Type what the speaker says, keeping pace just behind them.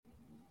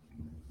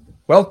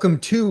Welcome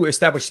to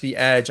Establish the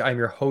Edge. I'm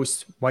your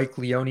host, Mike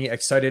Leone.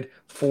 Excited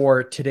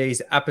for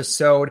today's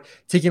episode.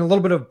 Taking a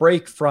little bit of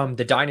break from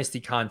the Dynasty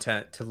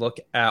content to look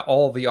at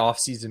all the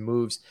offseason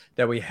moves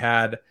that we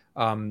had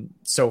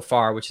so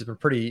far, which has been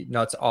pretty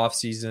nuts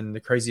offseason. The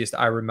craziest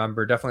I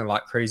remember, definitely a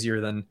lot crazier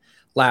than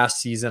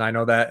last season. I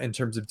know that in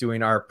terms of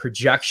doing our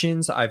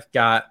projections, I've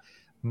got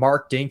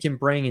Mark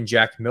Dinkenbring and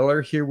Jack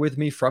Miller here with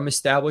me from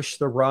Establish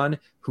the Run,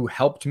 who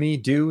helped me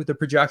do the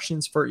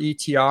projections for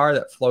ETR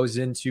that flows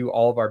into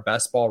all of our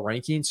best ball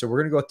rankings. So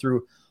we're going to go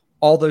through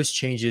all those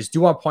changes. Do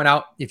want to point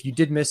out, if you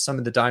did miss some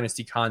of the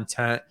Dynasty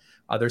content,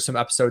 there's some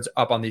episodes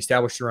up on the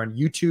Establish the Run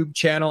YouTube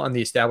channel and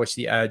the Establish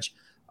the Edge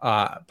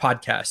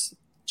podcast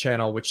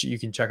channel, which you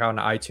can check out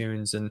on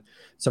iTunes and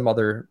some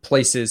other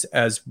places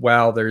as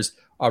well. There's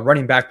a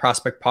running back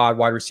prospect pod,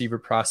 wide receiver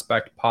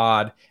prospect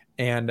pod,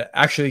 and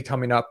actually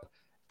coming up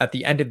at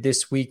the end of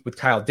this week with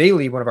Kyle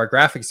Daly, one of our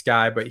graphics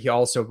guy, but he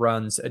also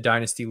runs a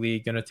dynasty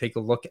league. Going to take a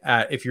look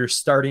at if you're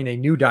starting a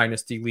new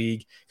dynasty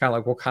league, kind of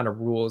like what kind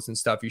of rules and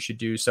stuff you should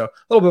do. So a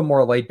little bit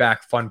more laid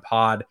back, fun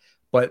pod,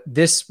 but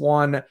this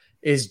one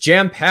is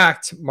jam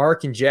packed,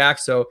 Mark and Jack.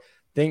 So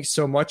thanks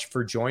so much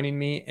for joining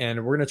me.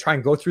 And we're going to try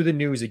and go through the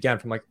news again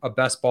from like a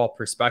best ball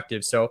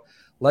perspective. So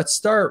let's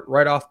start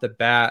right off the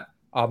bat.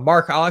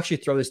 Mark, I'll actually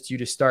throw this to you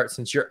to start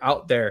since you're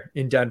out there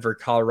in Denver,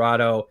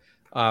 Colorado.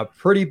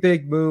 Pretty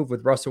big move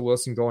with Russell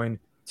Wilson going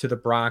to the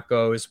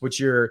Broncos. What's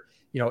your,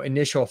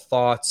 initial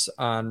thoughts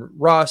on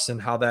Russ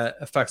and how that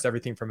affects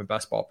everything from a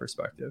best ball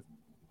perspective?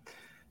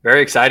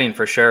 Very exciting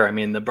for sure. I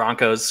mean, the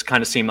Broncos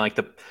kind of seem like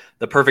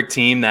the perfect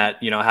team that,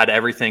 had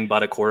everything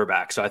but a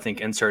quarterback. So I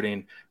think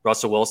inserting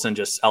Russell Wilson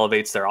just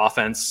elevates their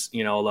offense,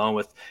 along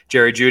with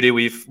Jerry Jeudy.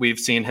 We've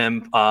seen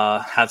him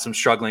have some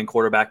struggling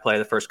quarterback play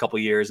the first couple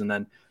of years, and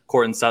then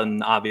Courtland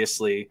Sutton,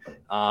 obviously,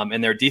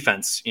 and their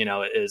defense,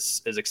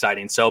 is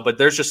exciting. So, but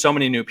there's just so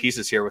many new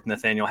pieces here with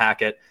Nathaniel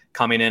Hackett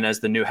coming in as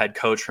the new head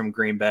coach from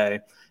Green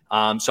Bay.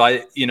 So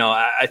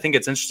I think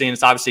it's interesting.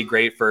 It's obviously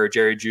great for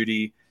Jerry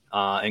Jeudy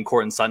and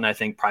Courtland Sutton, I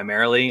think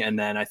primarily. And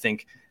then I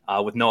think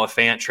with Noah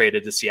Fant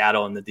traded to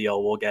Seattle in the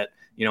deal, we'll get,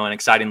 an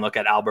exciting look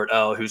at Albert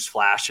O, who's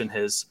flashed in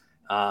his,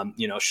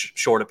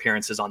 short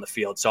appearances on the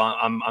field. So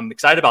I'm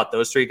excited about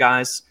those three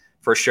guys.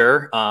 For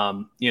sure.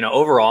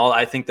 Overall,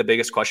 I think the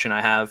biggest question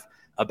I have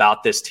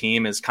about this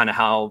team is kind of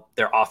how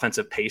their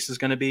offensive pace is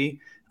going to be.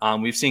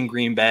 We've seen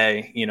Green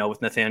Bay, with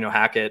Nathaniel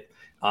Hackett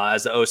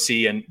as the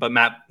OC, but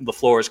Matt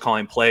LaFleur is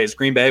calling plays.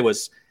 Green Bay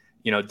was,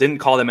 didn't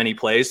call them any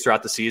plays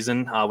throughout the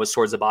season, was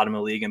towards the bottom of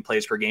the league in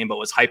plays per game, but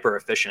was hyper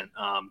efficient.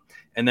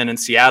 And then in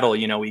Seattle,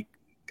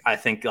 I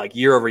think like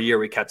year over year,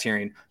 we kept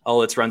hearing,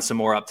 let's run some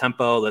more up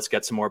tempo. Let's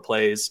get some more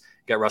plays,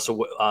 get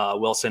Russell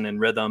Wilson in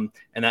rhythm.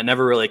 And that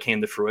never really came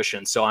to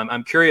fruition. So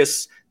I'm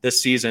curious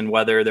this season,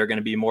 whether they're going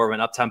to be more of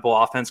an up tempo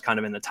offense kind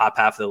of in the top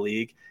half of the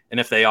league. And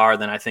if they are,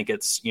 then I think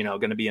it's,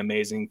 going to be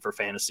amazing for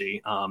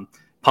fantasy.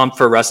 Pumped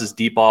for Russ's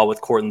deep ball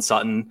with Courtland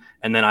Sutton.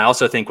 And then I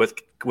also think with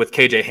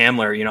KJ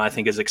Hamler, I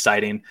think is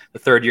exciting. The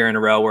third year in a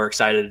row, we're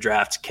excited to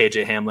draft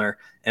KJ Hamler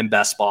in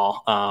best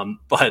ball.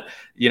 But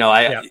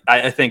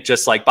I think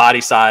just like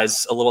body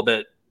size, a little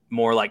bit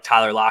more like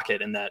Tyler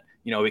Lockett in that,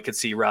 we could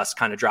see Russ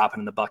kind of dropping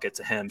in the bucket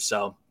to him.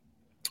 So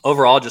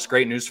overall, just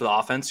great news for the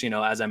offense.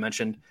 As I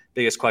mentioned,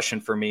 biggest question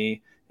for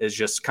me is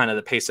just kind of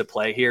the pace of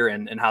play here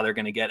and how they're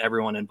going to get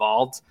everyone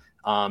involved.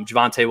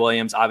 Javonte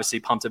Williams, obviously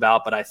pumped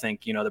about, but I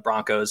think, the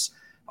Broncos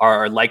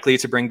are likely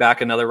to bring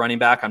back another running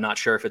back. I'm not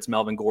sure if it's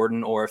Melvin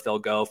Gordon or if they'll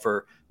go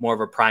for more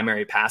of a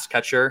primary pass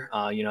catcher.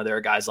 There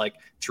are guys like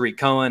Tariq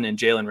Cohen and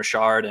Jalen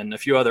Richard and a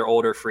few other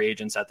older free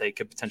agents that they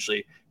could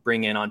potentially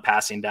bring in on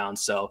passing down.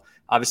 So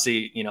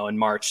obviously, in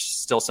March,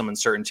 still some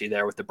uncertainty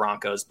there with the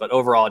Broncos, but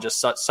overall, just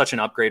such an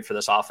upgrade for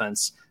this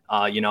offense.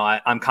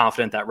 I'm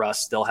confident that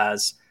Russ still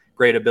has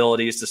great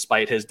abilities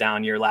despite his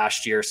down year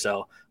last year.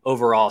 So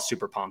overall,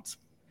 super pumped.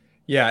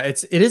 Yeah,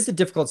 it is a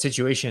difficult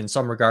situation in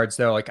some regards,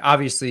 though. Like,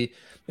 obviously,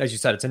 as you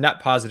said, it's a net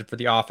positive for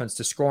the offense.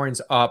 The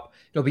scoring's up.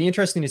 It'll be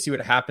interesting to see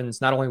what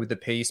happens, not only with the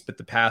pace, but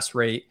the pass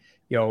rate.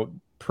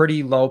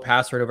 Pretty low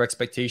pass rate over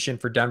expectation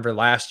for Denver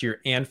last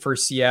year and for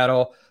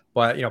Seattle.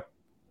 But,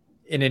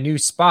 in a new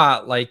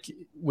spot, like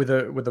with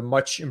a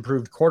much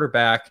improved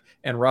quarterback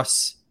and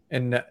Russ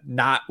and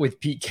not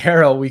with Pete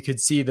Carroll, we could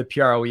see the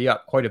PROE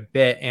up quite a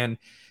bit. And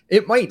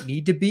it might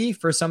need to be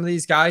for some of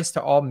these guys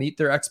to all meet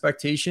their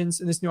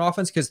expectations in this new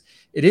offense because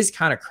it is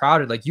kind of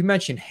crowded. Like you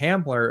mentioned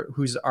Hamler,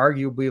 who's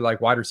arguably like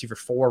wide receiver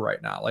 4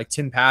 right now. Like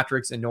Tim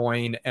Patrick's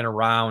annoying and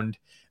around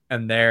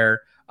and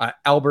there.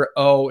 Albert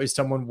O is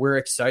someone we're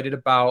excited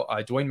about.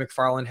 Dwayne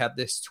McFarland had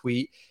this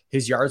tweet.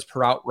 His yards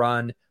per out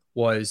run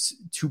was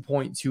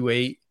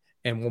 2.28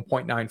 and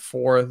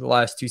 1.94 the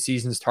last 2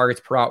 seasons.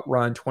 Targets per out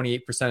run,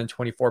 28% and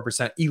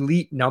 24%.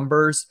 Elite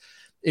numbers.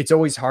 It's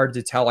always hard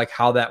to tell like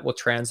how that will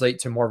translate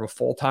to more of a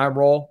full-time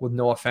role with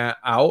Noah Fant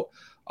out.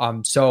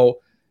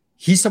 So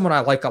he's someone I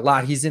like a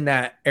lot. He's in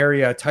that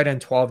area, tight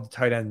end 12 to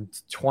tight end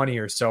 20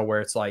 or so,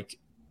 where it's like,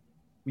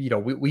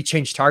 we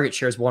change target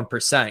shares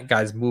 1%.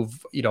 Guys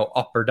move,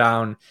 up or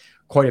down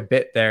quite a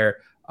bit there.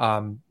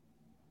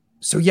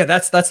 So yeah,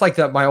 that's like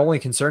my only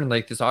concern.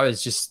 Like this,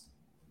 is just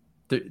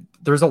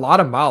there's a lot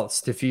of mouths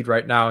to feed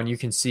right now, and you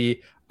can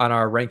see on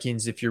our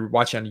rankings if you're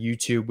watching on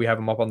YouTube, we have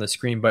them up on the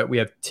screen, but we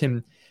have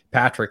Tim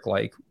Patrick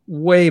like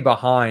way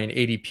behind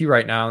ADP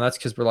right now, and that's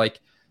because we're like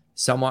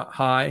somewhat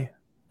high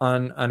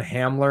on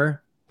Hamler.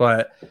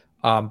 But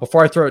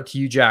before I throw it to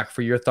you, Jack,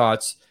 for your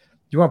thoughts,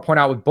 you want to point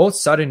out with both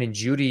Sutton and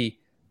Jeudy,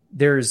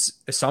 there's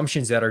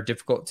assumptions that are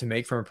difficult to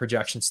make from a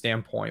projection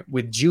standpoint.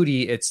 With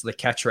Jeudy, it's the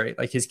catch rate.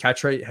 Like his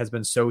catch rate has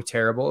been so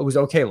terrible. It was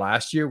okay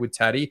last year with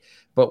Teddy,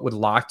 but with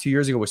Locke 2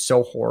 years ago was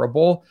so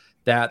horrible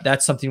that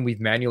that's something we've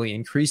manually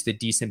increased a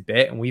decent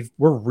bit. And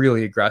we're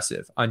really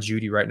aggressive on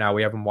Jeudy right now.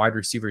 We have him wide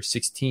receiver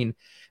 16.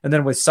 And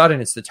then with Sutton,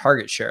 it's the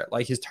target share.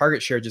 Like his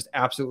target share just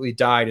absolutely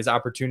died. His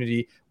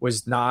opportunity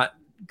was not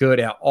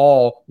good at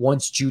all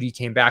once Jeudy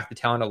came back, the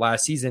talent of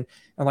last season.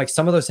 And like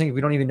some of those things,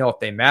 we don't even know if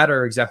they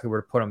matter or exactly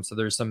where to put them. So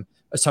there's some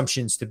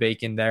assumptions to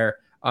bake in there.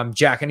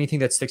 Jack, anything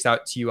that sticks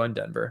out to you on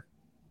Denver?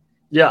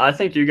 Yeah, I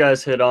think you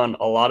guys hit on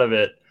a lot of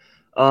it.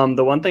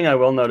 The one thing I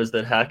will note is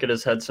that Hackett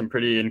has had some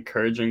pretty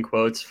encouraging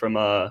quotes from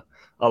a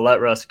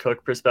let Russ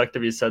cook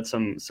perspective. He said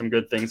some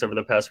good things over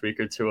the past week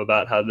or two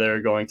about how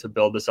they're going to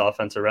build this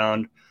offense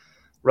around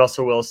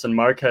Russell Wilson.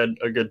 Mark had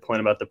a good point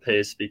about the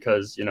pace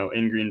because, you know,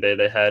 in Green Bay,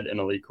 they had an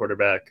elite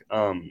quarterback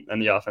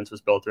and the offense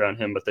was built around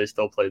him, but they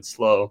still played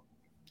slow.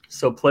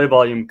 So play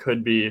volume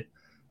could be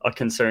a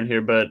concern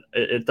here, but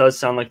it does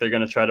sound like they're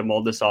going to try to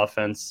mold this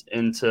offense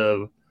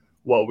into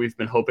what we've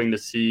been hoping to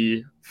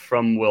see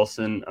from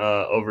Wilson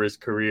over his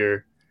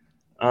career.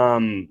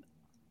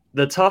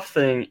 The tough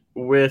thing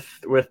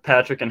with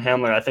Patrick and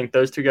Hamler, I think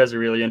those two guys are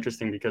really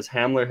interesting because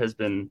Hamler has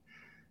been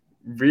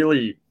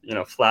really, you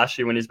know,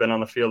 flashy when he's been on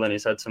the field and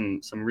he's had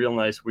some real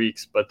nice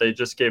weeks, but they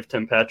just gave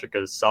Tim Patrick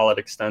a solid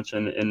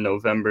extension in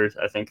November.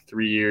 I think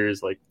 3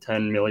 years, like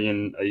 $10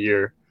 million a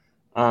year.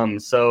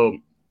 So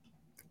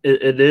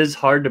it is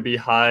hard to be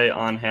high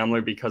on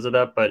Hamler because of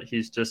that, but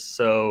he's just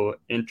so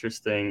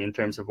interesting in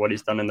terms of what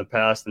he's done in the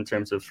past, in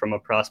terms of from a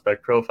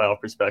prospect profile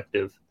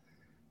perspective,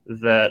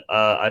 that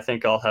I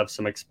think I'll have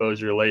some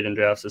exposure late in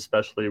drafts,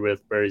 especially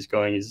with where he's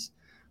going. He's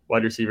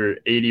wide receiver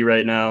 80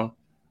 right now.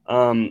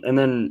 And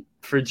then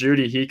for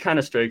Jeudy, he kind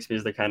of strikes me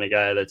as the kind of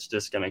guy that's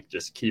just going to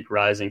just keep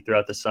rising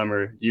throughout the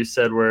summer. You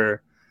said we're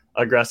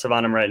aggressive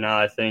on him right now.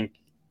 I think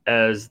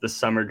as the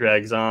summer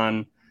drags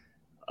on,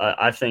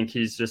 I think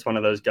he's just one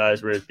of those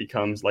guys where it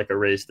becomes like a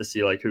race to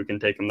see like who can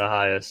take him the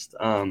highest.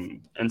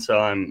 And so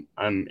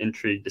I'm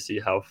intrigued to see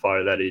how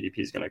far that ADP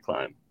is going to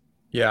climb.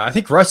 Yeah, I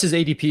think Russ's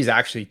ADP is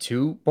actually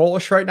too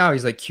bullish right now.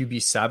 He's like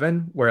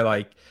QB7, where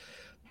like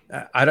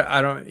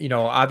I don't, you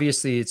know,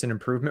 obviously it's an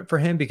improvement for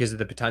him because of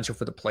the potential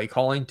for the play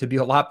calling to be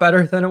a lot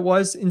better than it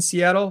was in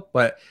Seattle.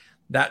 But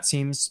that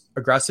seems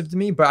aggressive to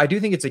me. But I do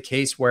think it's a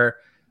case where,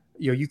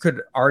 you know, you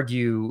could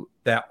argue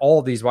that all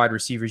of these wide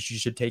receivers you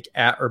should take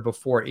at or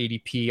before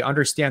ADP.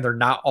 Understand they're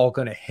not all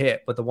going to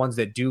hit, but the ones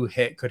that do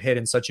hit could hit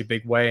in such a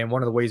big way. And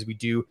one of the ways we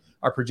do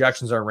our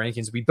projections, our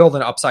rankings, we build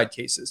in upside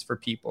cases for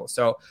people.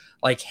 So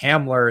like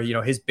Hamler, you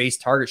know, his base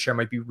target share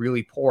might be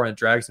really poor and it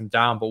drags him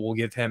down, but we'll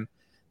give him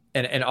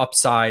an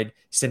upside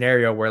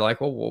scenario where like,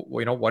 well,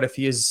 you know, what if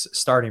he is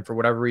starting for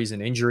whatever reason,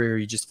 injury, or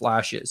he just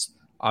flashes?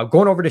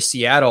 Going over to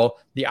Seattle,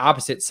 the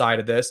opposite side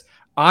of this,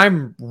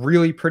 I'm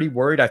really pretty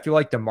worried. I feel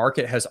like the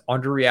market has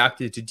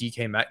underreacted to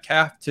DK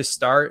Metcalf to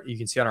start. You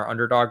can see on our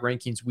underdog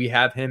rankings, we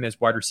have him as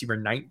wide receiver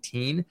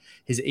 19.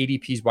 His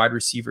ADP is wide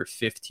receiver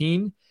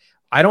 15.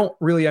 I don't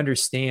really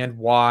understand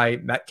why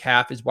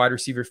Metcalf is wide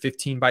receiver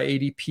 15 by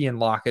ADP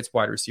and Lockett's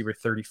wide receiver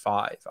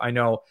 35. I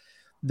know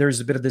there's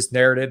a bit of this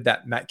narrative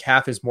that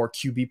Metcalf is more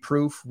QB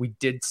proof. We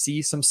did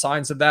see some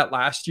signs of that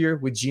last year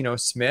with Geno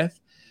Smith.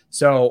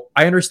 So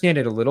I understand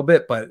it a little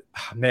bit, but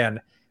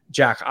man,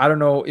 Jack, I don't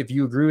know if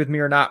you agree with me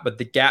or not, but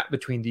the gap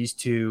between these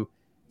two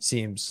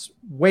seems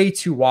way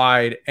too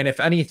wide. And if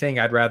anything,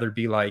 I'd rather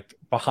be like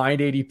behind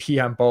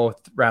ADP on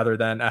both rather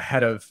than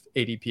ahead of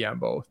ADP on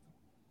both.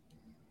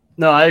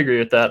 No, I agree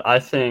with that. I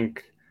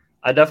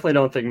definitely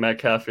don't think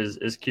Metcalf is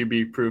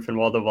QB proof. And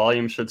while the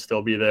volume should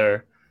still be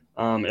there,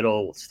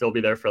 it'll still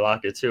be there for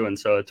Lockett too. And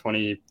so a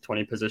 20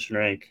 position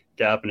rank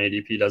gap in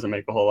ADP doesn't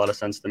make a whole lot of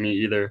sense to me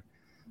either.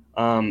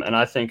 And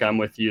I think I'm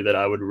with you that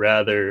I would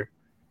rather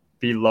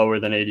be lower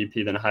than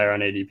ADP than higher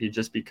on ADP,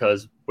 just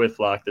because with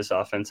Lock, this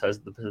offense has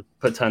the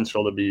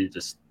potential to be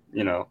just,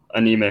 you know,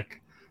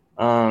 anemic.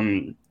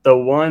 The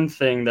one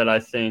thing that I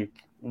think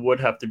would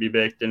have to be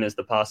baked in is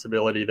the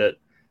possibility that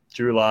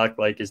Drew Lock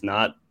is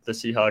not the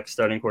Seahawks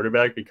starting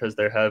quarterback, because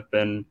there have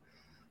been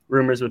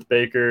rumors with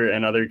Baker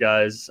and other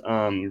guys,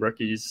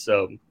 rookies.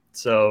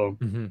 So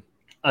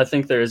I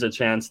think there is a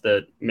chance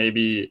that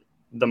maybe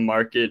the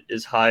market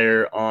is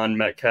higher on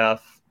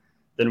Metcalf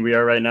than we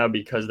are right now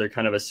because they're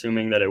kind of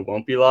assuming that it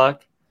won't be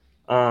Lock.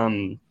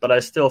 But I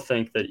still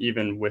think that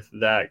even with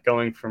that,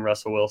 going from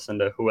Russell Wilson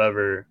to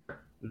whoever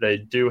they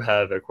do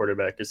have at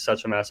quarterback is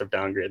such a massive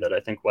downgrade that I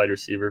think wide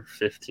receiver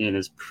 15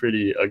 is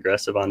pretty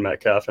aggressive on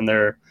Metcalf. And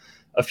there are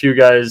a few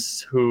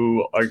guys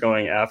who are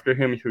going after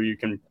him who you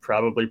can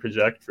probably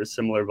project for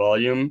similar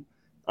volume.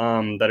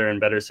 that are in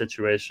better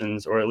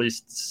situations, or at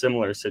least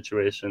similar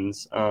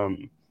situations,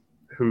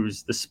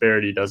 whose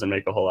disparity doesn't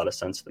make a whole lot of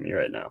sense to me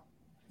right now.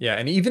 Yeah,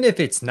 and even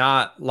if it's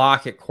not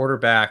Lock at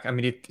quarterback, I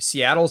mean, if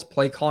Seattle's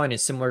play calling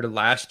is similar to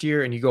last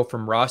year and you go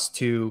from Russ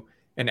to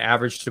an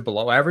average to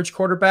below average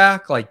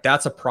quarterback, like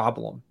that's a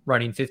problem.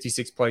 Running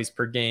 56 plays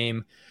per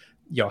game,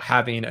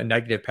 having a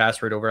negative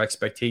pass rate over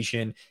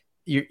expectation.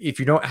 If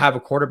you don't have a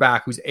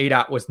quarterback whose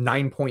ADOT was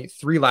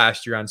 9.3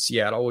 last year on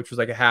Seattle, which was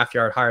like a half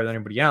yard higher than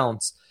anybody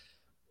else,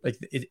 like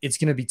it's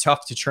going to be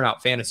tough to churn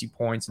out fantasy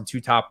points, and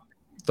 2 top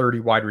 30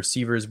 wide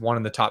receivers, 1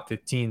 in the top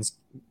 15 is,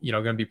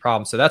 going to be a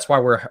problem. So that's why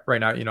we're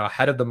right now,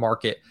 ahead of the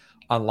market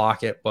on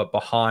Lockett, but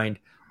behind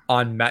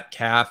on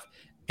Metcalf.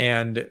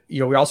 And,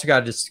 we also got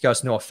to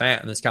discuss Noah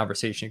Fant in this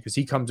conversation because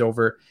he comes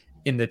over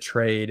in the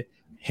trade.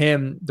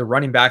 The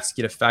running backs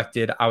get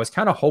affected. I was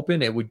kind of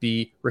hoping it would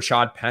be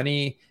Rashad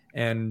Penny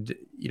and,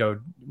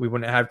 we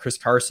wouldn't have Chris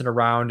Carson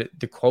around.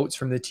 The quotes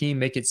from the team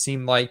make it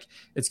seem like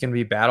it's going to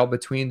be a battle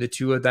between the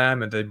two of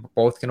them and they're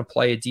both going to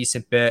play a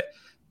decent bit.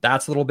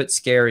 That's a little bit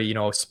scary,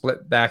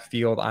 split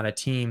backfield on a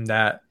team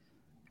that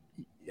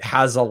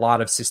has a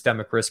lot of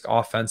systemic risk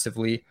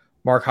offensively.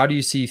 Mark, how do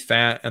you see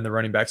Fant and the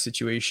running back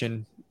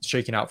situation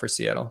shaking out for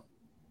Seattle?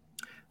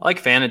 I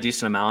like Fant a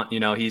decent amount.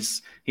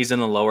 He's in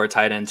the lower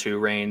tight end 2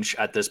 range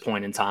at this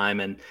point in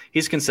time, and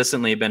he's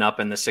consistently been up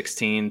in the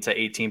 16 to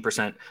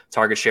 18%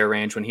 target share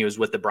range when he was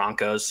with the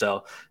Broncos.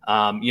 So,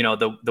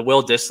 the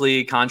Will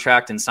Dissly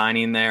contract and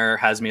signing there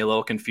has me a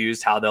little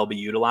confused how they'll be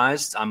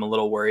utilized. I'm a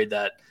little worried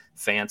that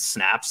Fant's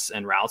snaps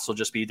and routes will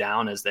just be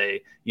down as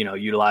they,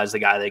 utilize the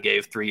guy they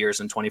gave 3 years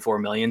and $24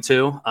 million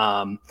to.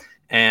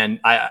 And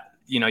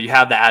you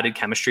have the added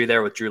chemistry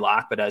there with Drew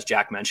Lock, but as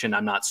Jack mentioned,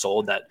 I'm not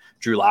sold that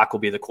Drew Lock will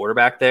be the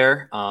quarterback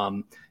there.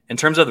 In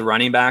terms of the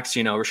running backs,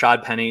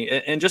 Rashad Penny,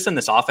 and just in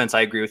this offense,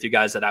 I agree with you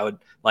guys that I would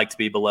like to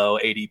be below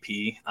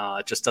ADP.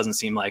 It just doesn't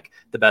seem like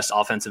the best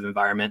offensive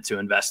environment to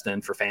invest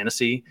in for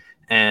fantasy.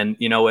 And,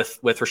 with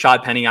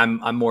Rashad Penny,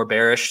 I'm more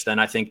bearish than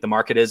I think the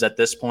market is at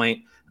this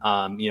point.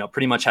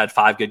 Pretty much had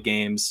 5 good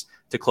games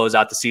to close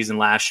out the season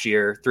last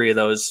year. 3 of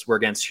those were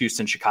against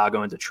Houston,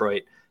 Chicago, and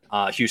Detroit.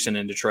 Houston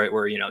and Detroit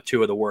were,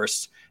 2 of the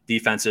worst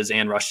defenses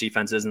and rush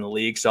defenses in the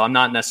league. So I'm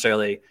not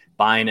necessarily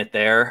buying it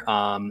there.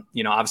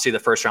 Obviously the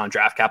first round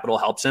draft capital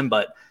helps him,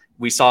 but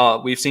we've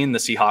seen the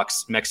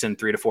Seahawks mix in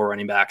 3 to 4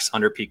 running backs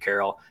under Pete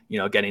Carroll,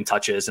 getting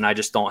touches. And I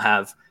just don't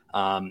have,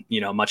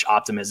 much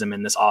optimism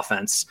in this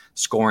offense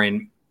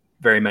scoring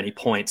very many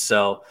points.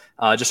 So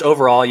just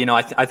overall,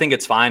 I think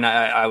it's fine.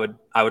 I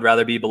would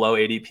rather be below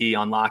ADP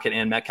on Lockett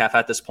and Metcalf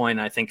at this point.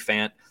 And I think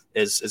Fant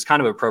is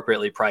kind of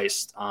appropriately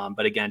priced.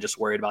 But again, just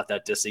worried about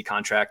that Dissly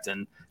contract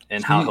and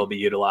how he'll be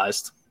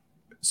utilized.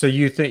 So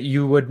you think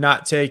you would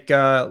not take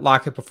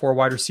Lockett before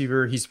wide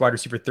receiver? He's wide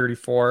receiver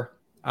 34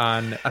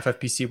 on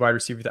FFPC wide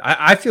receiver.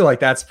 I feel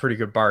like that's a pretty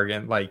good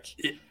bargain. Like,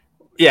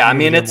 yeah, I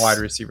mean, it's wide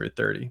receiver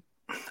 30.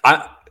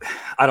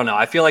 I don't know.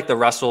 I feel like the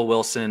Russell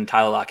Wilson,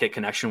 Tyler Lockett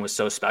connection was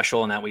so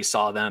special, and that we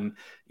saw them,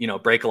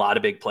 break a lot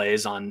of big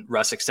plays on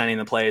Russ extending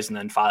the plays and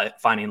then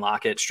finding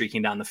Lockett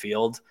streaking down the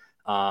field.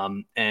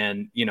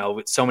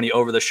 With so many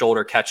over the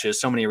shoulder catches,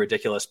 so many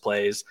ridiculous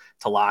plays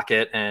to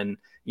Lockett. And,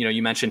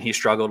 you mentioned he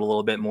struggled a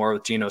little bit more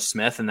with Geno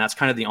Smith, and that's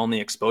kind of the only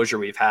exposure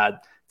we've had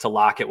to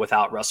Lockett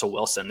without Russell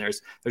Wilson.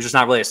 There's just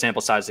not really a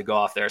sample size to go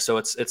off there. So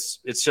it's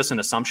just an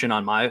assumption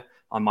on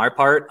my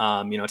part.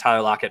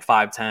 Tyler Lockett,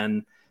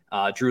 5'10",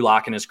 Drew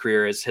Lock in his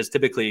career has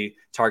typically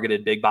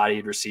targeted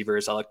big-bodied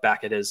receivers. I look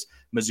back at his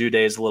Mizzou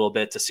days a little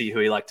bit to see who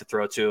he liked to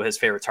throw to. His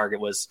favorite target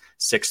was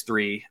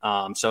 6'3".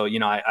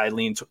 I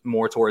lean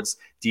more towards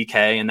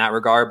DK in that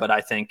regard, but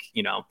I think,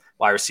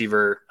 wide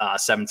receiver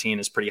 17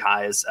 is pretty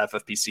high as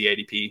FFPC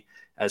ADP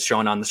as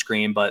shown on the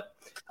screen. But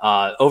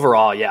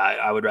overall, yeah,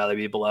 I would rather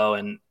be below.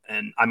 And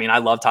I mean, I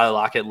love Tyler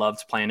Lockett,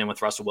 loved playing in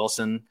with Russell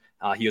Wilson.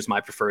 He was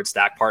my preferred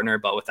stack partner,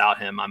 but without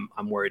him,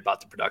 I'm worried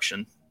about the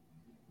production.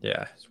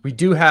 Yeah, we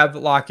do have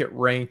Lockett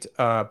ranked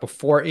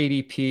before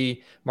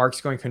ADP.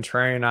 Mark's going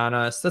contrarian on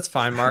us. That's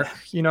fine, Mark.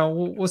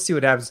 We'll see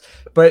what happens.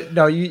 But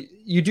no,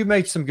 you do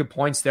make some good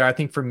points there. I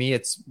think for me,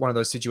 it's one of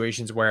those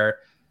situations where,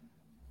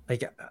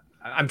 like,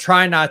 I'm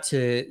trying not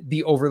to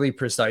be overly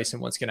precise in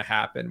what's going to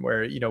happen.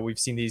 Where we've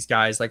seen these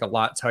guys like a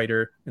lot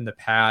tighter in the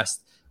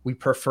past. We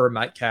prefer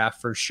Metcalf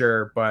for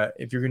sure, but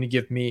if you're going to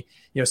give me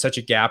such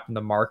a gap in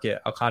the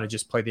market, I'll kind of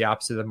just play the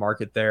opposite of the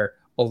market there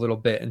a little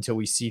bit until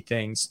we see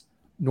things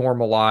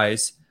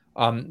normalize.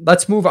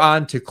 Let's move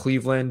on to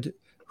Cleveland,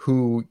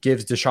 who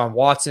gives Deshaun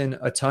Watson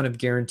a ton of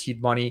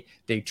guaranteed money.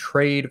 They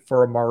trade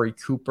for Amari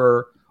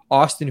Cooper.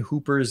 Austin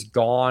Hooper's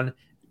gone,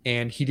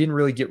 and he didn't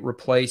really get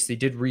replaced. They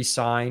did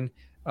re-sign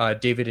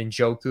David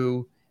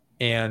Njoku,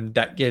 and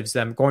that gives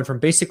them going from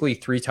basically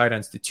 3 tight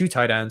ends to 2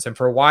 tight ends. And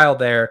for a while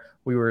there,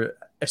 we were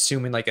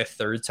assuming like a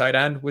 3rd tight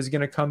end was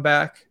going to come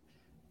back.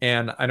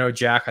 And I know,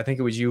 Jack, I think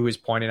it was you who was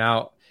pointing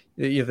out,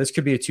 this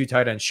could be a 2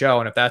 tight end show.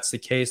 And if that's the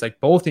case, like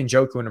both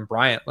Njoku and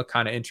Bryant look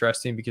kind of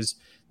interesting because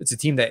it's a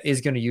team that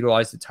is going to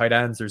utilize the tight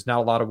ends. There's not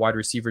a lot of wide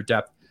receiver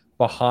depth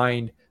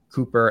behind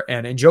Cooper.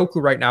 And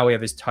Njoku right now we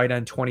have his tight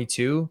end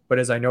 22, but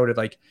as I noted,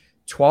 like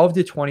 12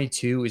 to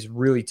 22 is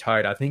really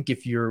tight. I think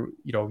if you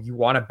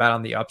want to bet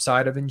on the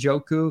upside of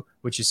Njoku,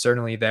 which is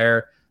certainly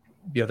there,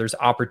 there's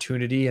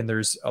opportunity and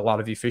there's a lot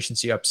of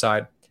efficiency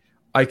upside.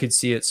 I could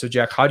see it. So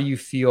Jack, how do you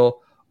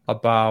feel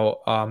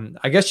about,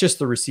 I guess just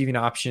the receiving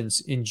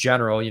options in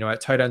general,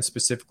 at tight end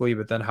specifically,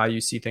 but then how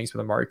you see things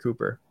with Amari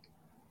Cooper?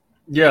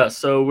 Yeah.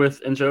 So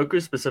with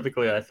Njoku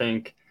specifically, I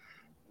think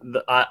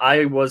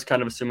I was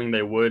kind of assuming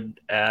they would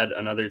add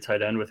another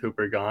tight end with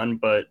Hooper gone,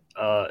 but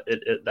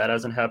that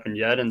hasn't happened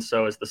yet. And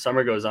so as the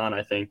summer goes on,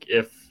 I think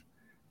if,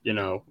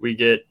 we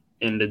get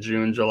into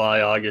June,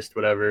 July, August,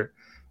 whatever,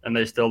 and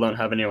they still don't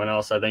have anyone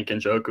else, I think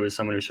Njoku is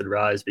someone who should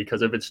rise,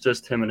 because if it's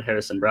just him and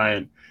Harrison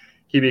Bryant,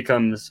 he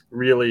becomes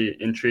really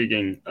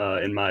intriguing,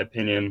 in my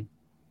opinion.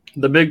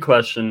 The big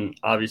question,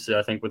 obviously,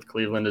 I think with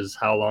Cleveland is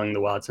how long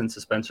the Watson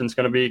suspension is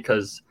going to be,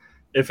 because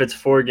if it's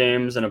 4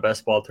 games in a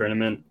best ball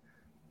tournament,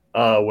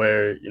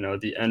 where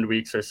the end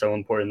weeks are so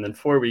important, then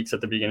 4 weeks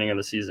at the beginning of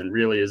the season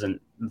really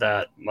isn't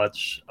that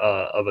much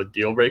of a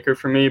deal breaker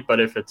for me. But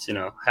if it's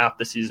half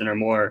the season or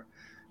more,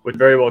 which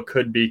very well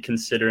could be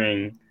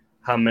considering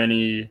how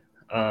many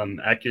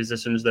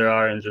acquisitions there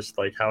are and just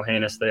like how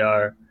heinous they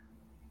are,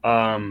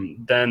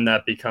 then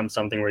that becomes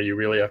something where you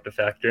really have to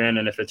factor in.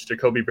 And if it's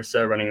Jacoby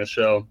Brissett running the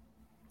show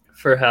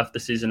for half the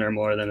season or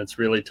more, then it's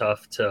really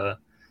tough to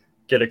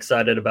get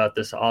excited about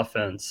this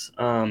offense.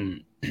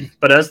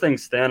 But as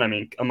things stand, I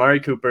mean, Amari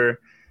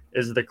Cooper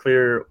is the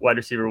clear wide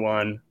receiver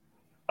 1.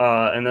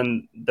 And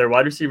then their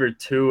wide receiver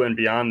 2 and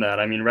beyond that,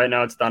 I mean, right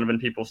now it's Donovan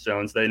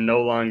Peoples-Jones. They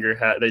no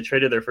longer they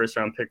traded their first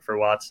round pick for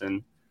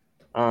Watson.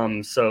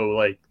 So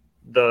like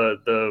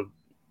the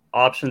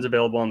options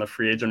available on the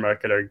free agent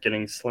market are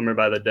getting slimmer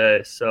by the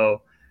day.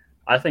 So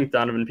I think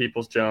Donovan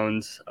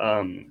Peoples-Jones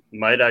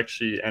might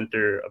actually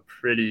enter a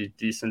pretty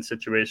decent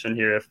situation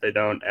here if they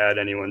don't add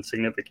anyone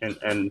significant,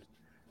 and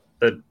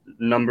the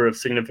number of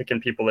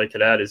significant people they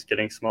could add is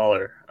getting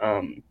smaller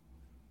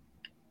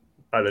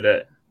by the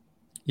day.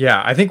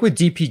 Yeah, I think with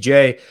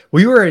DPJ,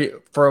 we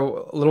were for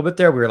a little bit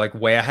there, we were like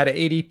way ahead of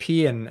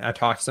ADP, and I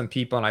talked to some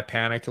people and I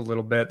panicked a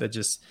little bit that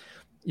just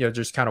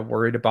kind of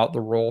worried about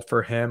the role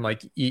for him.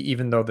 Like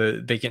even though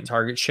the vacant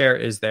target share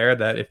is there,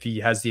 that if he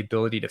has the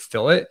ability to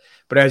fill it.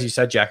 But as you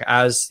said, Jack,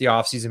 as the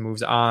offseason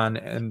moves on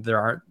and there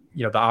aren't,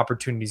 the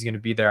opportunity is going to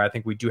be there, I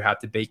think we do have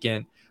to bake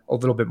in a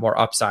little bit more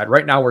upside.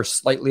 Right now we're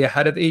slightly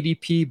ahead of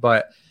ADP,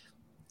 but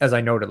as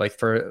I noted, like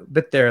for a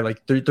bit there,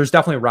 like there's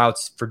definitely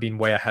routes for being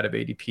way ahead of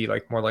ADP,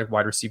 like more like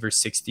wide receiver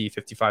 60,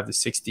 55 to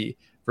 60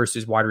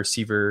 versus wide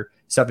receiver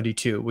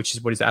 72, which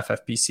is what his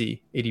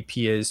FFPC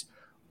ADP is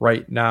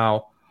right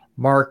now.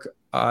 Mark,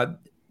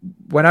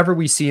 whenever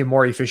we see a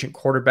more efficient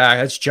quarterback,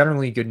 that's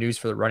generally good news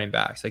for the running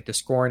backs. Like the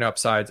scoring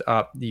upside's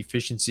up, the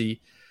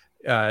efficiency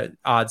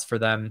odds for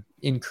them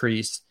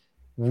increase.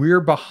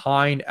 We're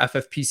behind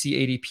FFPC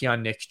ADP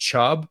on Nick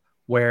Chubb,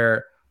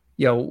 where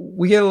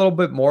we get a little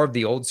bit more of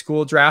the old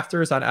school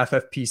drafters on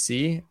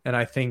FFPC, and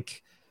I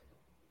think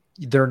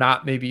they're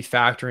not maybe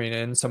factoring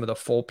in some of the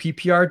full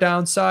PPR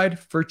downside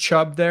for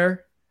Chubb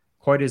there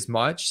quite as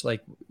much.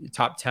 Like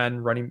top 10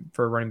 running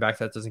for a running back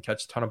that doesn't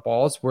catch a ton of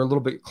balls. We're a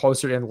little bit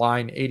closer to in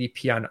line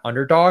ADP on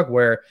Underdog,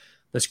 where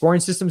the scoring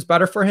system's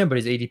better for him, but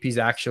his ADP is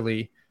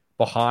actually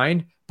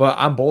behind. But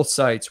on both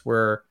sites,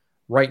 we're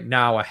right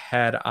now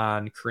ahead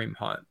on Kareem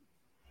Hunt.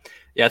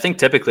 Yeah, I think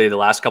typically the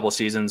last couple of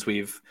seasons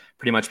we've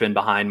pretty much been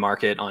behind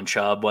market on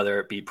Chubb, whether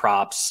it be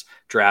props,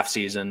 draft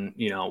season,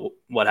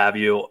 what have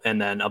you,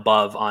 and then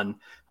above on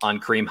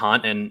Kareem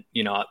Hunt. And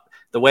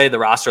the way the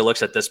roster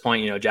looks at this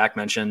point, Jack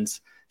mentioned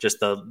just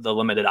the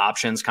limited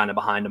options kind of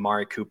behind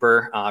Amari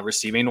Cooper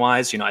receiving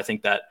wise. I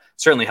think that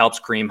certainly helps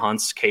Kareem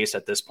Hunt's case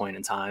at this point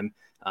in time.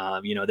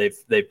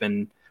 They've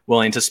been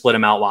willing to split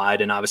him out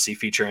wide and obviously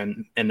feature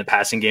him in the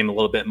passing game a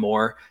little bit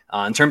more.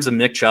 In terms of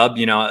Nick Chubb,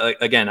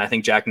 again, I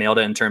think Jack nailed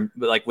it in terms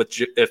like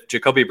if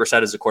Jacoby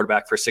Brissett is a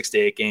quarterback for 6 to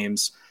 8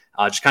 games,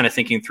 just kind of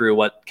thinking through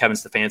what Kevin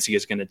Stefanski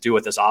is going to do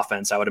with this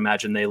offense. I would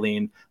imagine they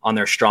lean on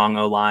their strong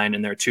O-line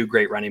and their 2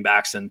 great running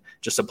backs and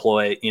just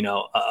deploy,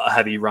 a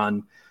heavy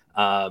run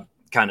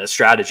kind of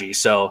strategy.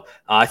 So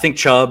I think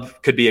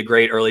Chubb could be a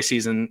great early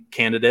season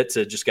candidate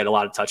to just get a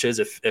lot of touches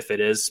if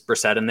it is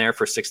Brissett in there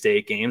for 6 to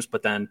 8 games.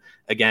 But then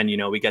again,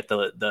 we get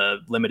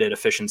the limited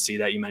efficiency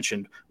that you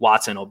mentioned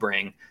Watson will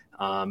bring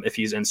if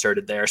he's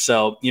inserted there.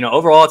 So,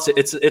 overall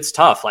it's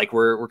tough. Like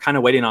we're kind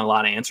of waiting on a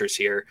lot of answers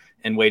here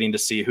and waiting to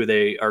see who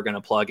they are going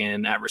to plug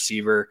in at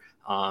receiver.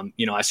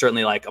 I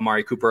certainly like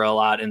Amari Cooper a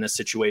lot in this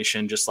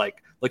situation, just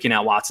like looking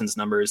at Watson's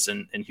numbers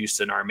in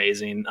Houston are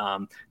amazing.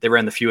 They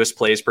ran the fewest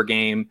plays per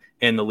game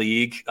in the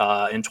league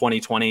in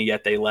 2020,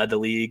 yet they led the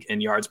league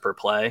in yards per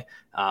play,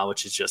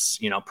 which is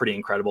just, pretty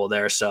incredible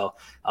there. So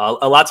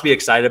a lot to be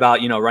excited about.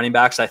 Running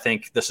backs, I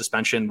think the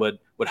suspension would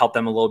help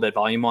them a little bit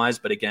volume wise,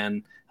 but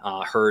again,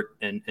 hurt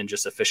in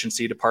just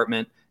efficiency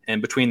department.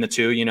 And between the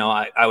two,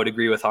 I would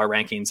agree with our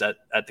rankings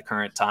at the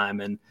current time,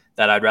 and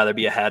that I'd rather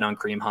be ahead on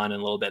Kareem Hunt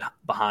and a little bit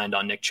behind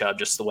on Nick Chubb,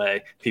 just the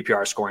way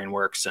PPR scoring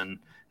works and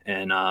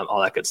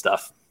all that good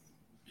stuff.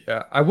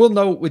 Yeah, I will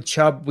note with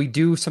Chubb, we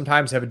do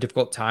sometimes have a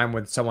difficult time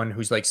with someone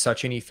who's like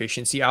such an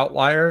efficiency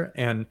outlier.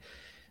 And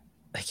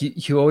like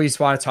you always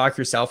want to talk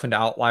yourself into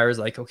outliers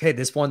like, okay,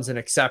 this one's an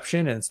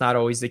exception. And it's not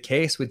always the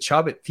case with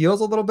Chubb. It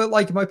feels a little bit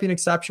like it might be an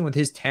exception with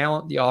his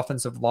talent, the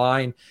offensive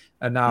line,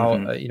 and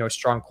now,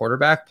 strong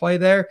quarterback play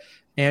there.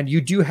 And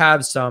you do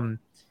have some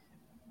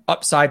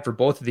upside for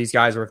both of these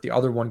guys, or if the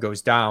other one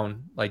goes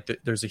down, like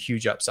there's a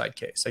huge upside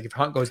case. Like if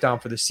Hunt goes down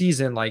for the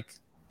season, like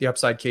the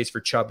upside case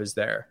for Chubb is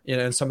there.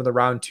 And some of the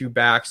round 2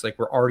 backs, like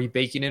we're already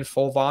baking in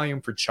full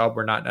volume. For Chubb,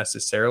 we're not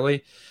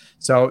necessarily.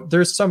 So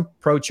there's some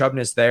pro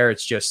Chubbness there. It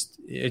just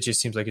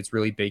seems like it's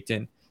really baked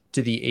in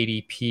to the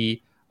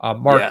ADP.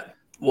 Mark. Yeah.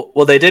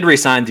 Well, they did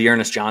re-sign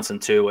Dearness Johnson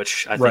too,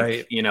 which I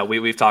think,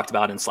 we've talked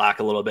about in Slack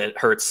a little bit.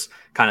 Hurts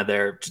kind of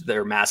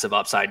their massive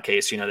upside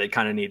case. They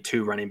kind of need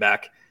 2 running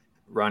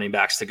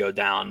backs to go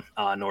down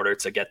in order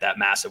to get that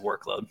massive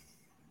workload.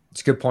 It's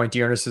a good point.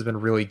 Dearness has been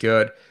really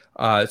good.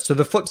 So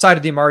the flip side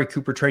of the Amari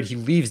Cooper trade, he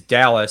leaves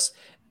Dallas,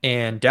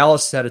 and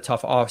Dallas had a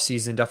tough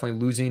offseason, definitely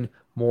losing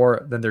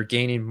more than they're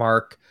gaining.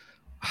 Mark,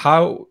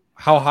 how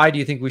high do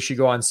you think we should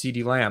go on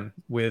CeeDee Lamb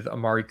with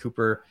Amari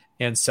Cooper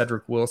and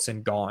Cedric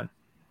Wilson gone?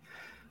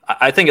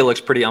 I think it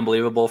looks pretty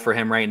unbelievable for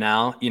him right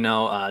now.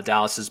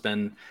 Dallas has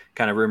been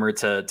kind of rumored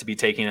to be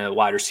taking a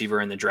wide receiver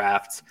in the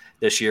draft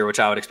this year, which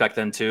I would expect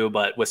them to.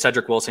 But with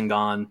Cedric Wilson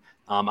gone,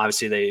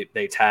 obviously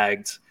they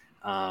tagged,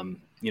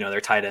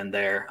 their tight end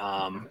there,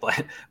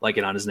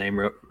 blanking on his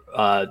name,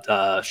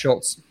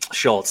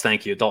 Schultz.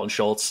 Thank you, Dalton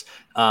Schultz.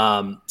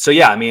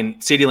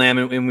 CeeDee Lamb,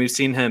 and we've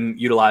seen him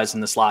utilized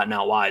in the slot and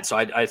out wide. So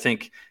I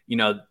think,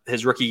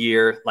 his rookie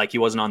year, like he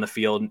wasn't on the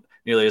field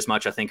nearly as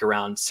much, I think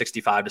around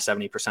 65 to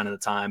 70% of the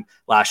time.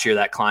 Last year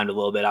that climbed a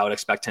little bit. I would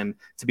expect him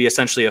to be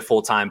essentially a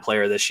full-time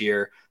player this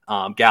year.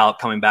 Gallup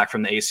coming back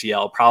from the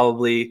ACL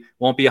probably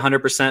won't be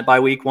 100% by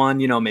week 1,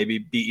 maybe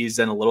be eased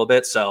in a little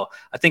bit. So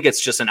I think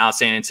it's just an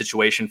outstanding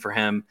situation for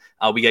him.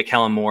 We get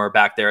Kellen Moore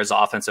back there as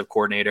offensive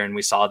coordinator, and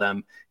we saw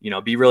them,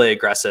 be really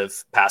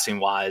aggressive passing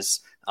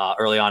wise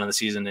early on in the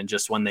season and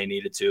just when they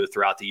needed to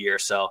throughout the year.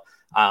 So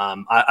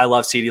I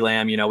love CeeDee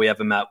Lamb. We have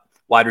him at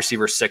wide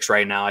receiver 6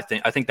 right now. I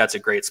think that's a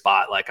great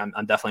spot. Like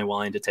I'm definitely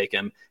willing to take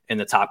him in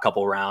the top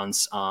couple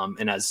rounds.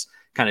 And as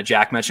kind of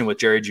Jack mentioned with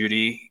Jerry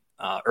Jeudy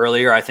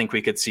earlier, I think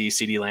we could see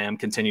CeeDee Lamb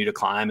continue to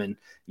climb, and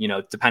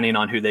depending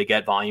on who they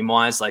get volume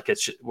wise, like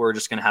we're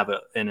just going to have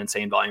an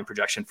insane volume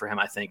projection for him,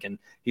 I think. And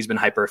he's been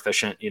hyper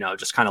efficient.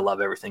 Just kind of love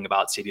everything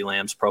about CeeDee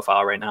Lamb's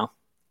profile right now.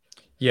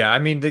 Yeah, I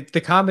mean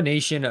the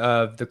combination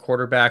of the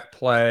quarterback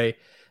play,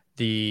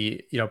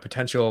 the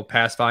potential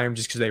pass volume,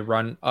 just because they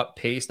run up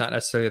pace, not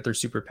necessarily that they're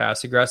super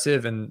pass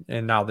aggressive, and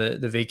now the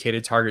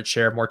vacated target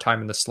share, more time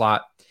in the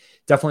slot,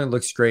 definitely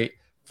looks great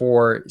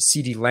for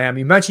CeeDee Lamb.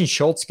 You mentioned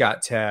Schultz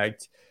got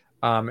tagged,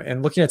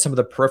 and looking at some of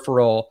the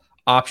peripheral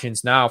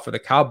options now for the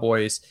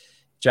Cowboys,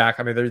 Jack,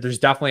 I mean there's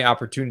definitely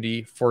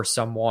opportunity for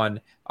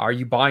someone. Are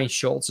you buying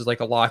Schultz as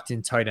like a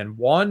locked-in tight end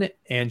 1,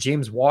 and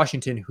James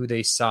Washington, who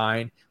they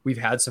signed? We've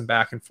had some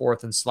back and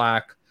forth in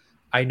Slack.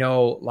 I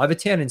know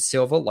Levitan and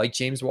Silva like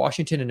James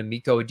Washington and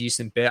Amico a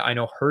decent bit. I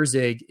know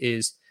Herzig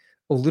is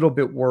a little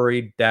bit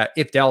worried that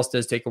if Dallas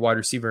does take a wide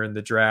receiver in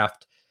the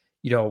draft,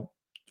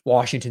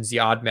 Washington's the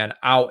odd man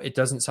out. It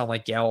doesn't sound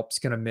like Gallup's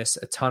going to miss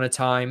a ton of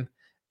time.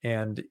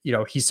 And,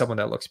 he's someone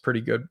that looks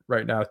pretty good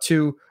right now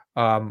too.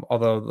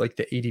 Although like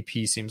the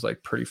ADP seems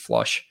like pretty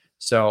flush.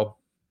 So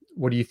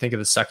what do you think of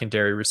the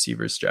secondary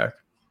receivers, Jack?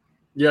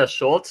 Yeah,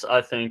 Schultz,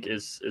 I think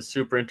is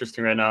super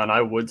interesting right now. And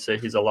I would say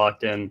he's a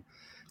locked in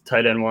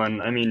tight end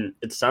 1. I mean,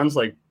 it sounds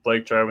like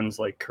Blake Jarwin's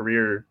like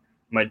career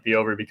might be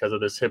over because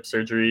of this hip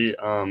surgery.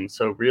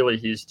 So really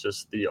he's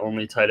just the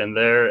only tight end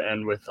there.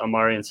 And with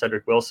Amari and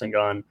Cedric Wilson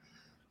gone,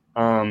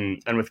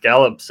 and with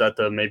Gallup set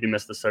to maybe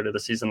miss the start of the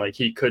season, like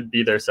he could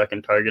be their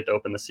second target to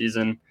open the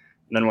season. And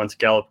then once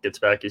Gallup gets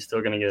back, he's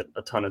still going to get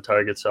a ton of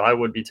targets. So I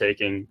would be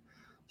taking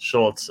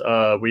Schultz.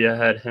 We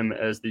had him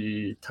as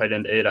the tight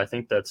end 8. I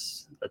think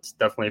that's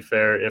definitely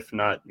fair, if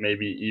not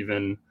maybe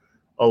even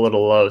a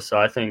little low. So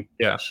I think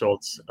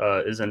Schultz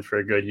is in for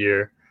a good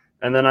year.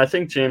 And then I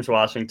think James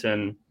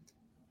Washington,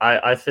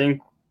 I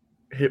think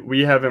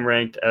we have him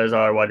ranked as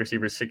our wide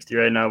receiver 60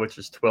 right now, which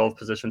is 12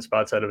 position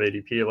spots out of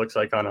ADP. It looks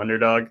like on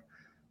Underdog.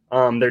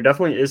 There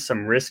definitely is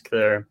some risk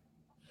there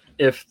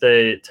if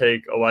they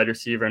take a wide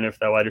receiver and if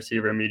that wide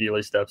receiver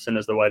immediately steps in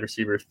as the wide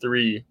receiver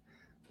 3.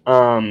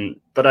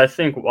 But I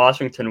think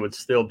Washington would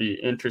still be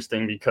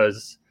interesting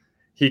because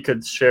he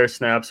could share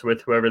snaps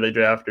with whoever they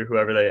draft or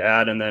whoever they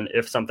add. And then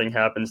if something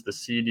happens to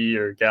CD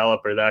or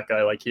Gallup or that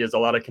guy, like he has a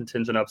lot of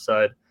contingent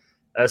upside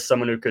as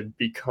someone who could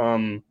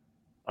become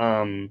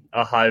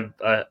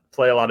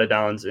play a lot of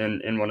downs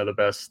in one of the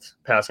best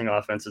passing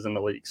offenses in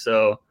the league.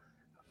 So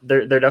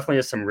there definitely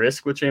is some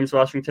risk with James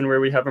Washington where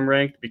we have him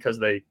ranked because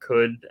they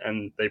could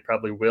and they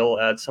probably will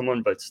add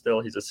someone, but still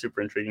he's a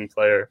super intriguing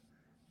player,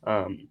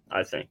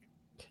 I think.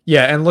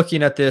 Yeah, and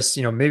looking at this,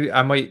 maybe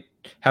I might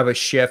have a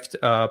shift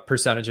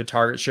percentage of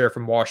target share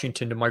from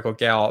Washington to Michael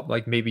Gallup,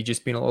 like maybe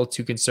just being a little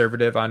too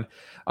conservative on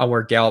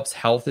where Gallup's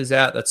health is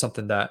at. That's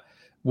something that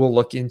we'll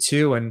look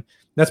into. And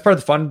that's part of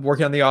the fun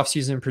working on the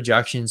offseason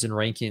projections and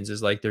rankings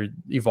is like they're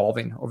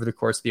evolving over the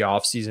course of the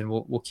offseason.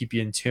 We'll keep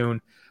you in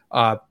tune.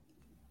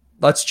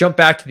 Let's jump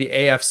back to the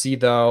AFC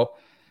though.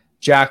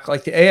 Jack,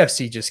 like the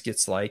AFC just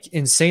gets like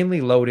insanely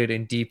loaded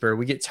and deeper.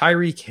 We get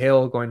Tyreek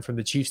Hill going from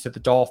the Chiefs to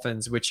the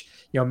Dolphins, which,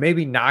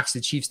 maybe knocks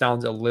the Chiefs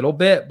down a little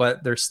bit,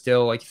 but they're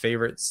still like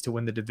favorites to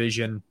win the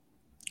division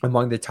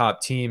among the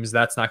top teams.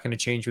 That's not going to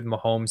change with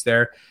Mahomes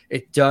there.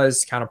 It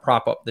does kind of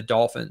prop up the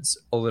Dolphins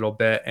a little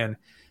bit. And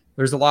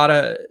there's a lot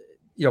of,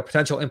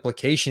 potential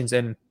implications.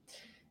 And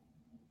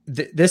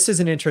this is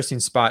an interesting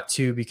spot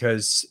too,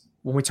 because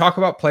when we talk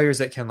about players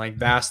that can like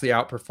vastly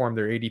outperform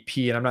their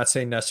ADP, and I'm not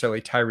saying necessarily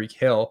Tyreek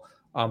Hill,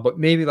 but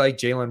maybe like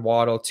Jalen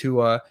Waddle,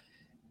 Tua,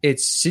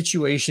 it's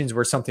situations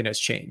where something has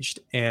changed.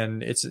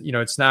 And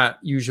it's not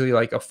usually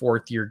like a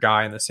 4th-year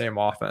guy in the same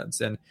offense.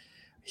 And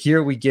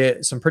here we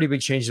get some pretty big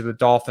changes with the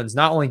Dolphins,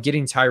 not only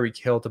getting Tyreek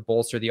Hill to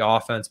bolster the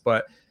offense,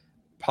 but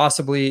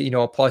possibly,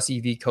 a plus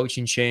EV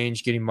coaching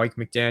change, getting Mike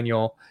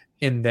McDaniel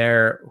in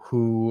there,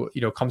 who,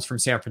 comes from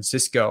San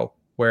Francisco,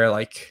 where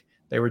like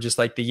they were just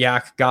like the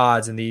yak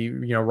gods and the,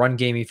 run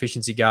game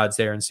efficiency gods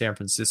there in San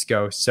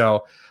Francisco.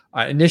 So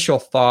initial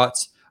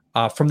thoughts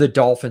from the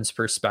Dolphins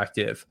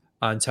perspective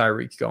on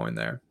Tyreek going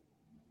there.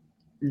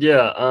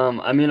 Yeah.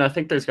 I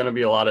think there's going to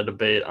be a lot of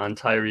debate on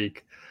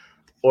Tyreek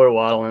or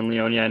Waddle. And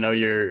Leone, I know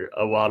you're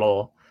a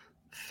Waddle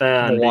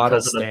fan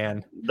because of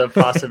the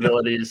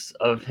possibilities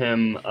of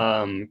him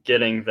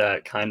getting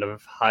that kind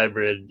of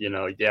hybrid,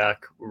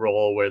 yak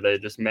role where they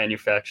just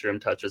manufacture him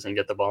touches and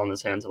get the ball in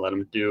his hands and let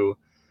him do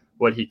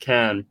what he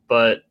can.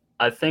 But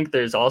I think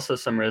there's also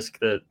some risk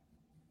that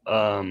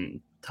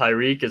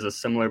Tyreek is a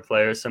similar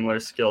player, similar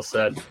skill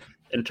set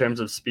in terms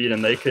of speed,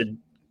 and they could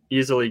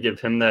easily give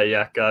him that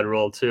yak god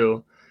role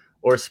too,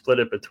 or split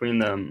it between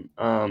them.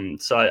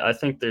 So I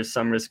think there's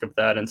some risk of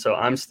that. And so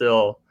I'm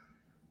still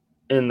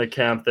in the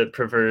camp that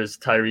prefers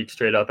Tyreek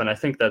straight up. And I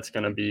think that's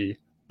going to be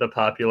the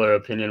popular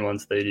opinion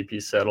once the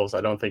ADP settles.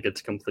 I don't think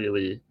it's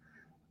completely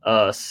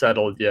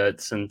settled yet,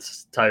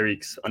 since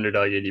Tyreek's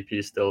underdog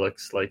ADP still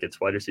looks like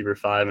it's wide receiver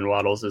 5 and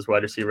Waddle's is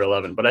wide receiver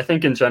 11. But I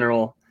think in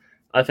general,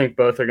 I think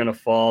both are going to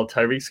fall.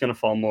 Tyreek's going to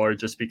fall more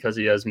just because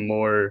he has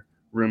more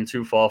room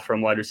to fall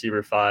from wide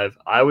receiver 5.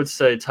 I would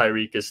say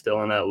Tyreek is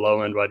still in that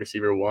low end wide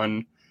receiver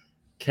 1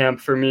 camp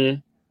for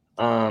me.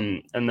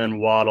 And then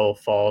Waddle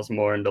falls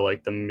more into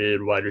like the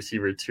mid wide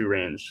receiver 2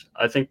 range.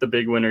 I think the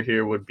big winner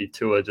here would be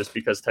Tua, just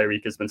because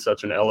Tyreek has been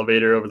such an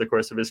elevator over the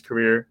course of his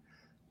career.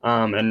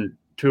 And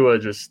Tua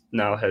just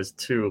now has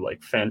 2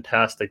 like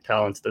fantastic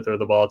talents to throw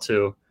the ball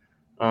to,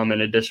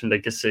 in addition to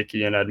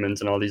Gesicki and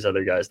Edmonds and all these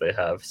other guys they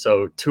have.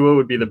 So Tua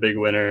would be the big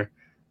winner.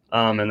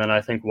 And then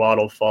I think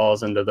Waddle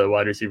falls into the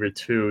wide receiver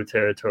 2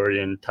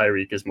 territory, and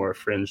Tyreek is more a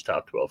fringe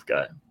top 12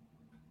 guy.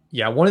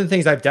 Yeah, one of the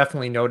things I've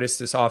definitely noticed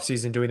this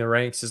offseason doing the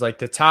ranks is like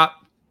the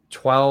top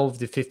 12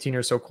 to 15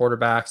 or so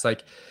quarterbacks,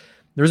 like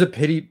there's a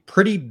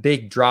pretty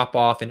big drop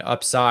off in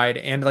upside,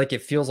 and like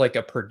it feels like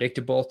a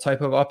predictable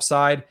type of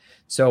upside.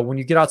 So when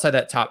you get outside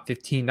that top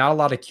 15, not a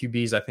lot of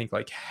QBs, I think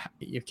like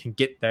you can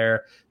get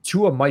there.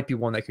 Tua might be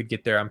one that could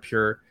get there on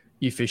pure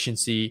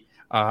efficiency.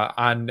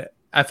 On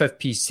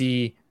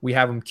FFPC, we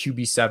have him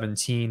QB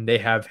 17. They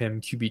have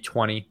him QB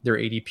 20, their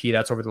ADP.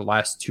 That's over the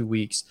last 2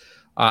 weeks.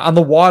 On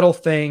the Waddle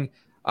thing,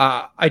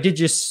 I did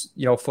just,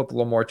 flip a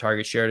little more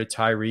target share to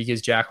Tyreek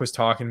as Jack was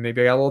talking.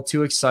 Maybe I got a little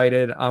too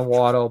excited on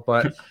Waddle,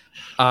 but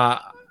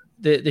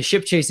the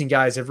ship chasing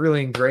guys have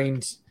really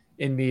ingrained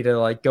in me to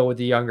like go with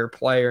the younger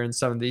player in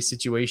some of these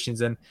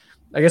situations. And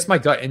I guess my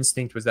gut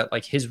instinct was that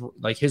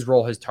his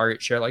role, his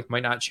target share,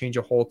 might not change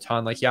a whole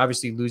ton. Like he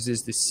obviously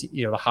loses this,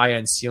 the high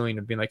end ceiling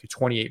of being like a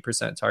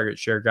 28% target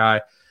share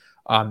guy.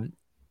 And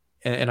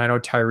I know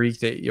Tyreek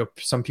that,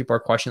 some people are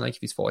questioning if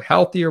he's fully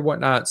healthy or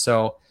whatnot.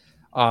 So,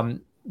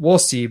 we'll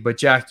see, but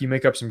Jack, you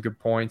make up some good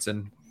points,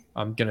 and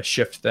I'm going to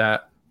shift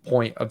that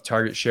point of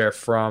target share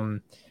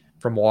from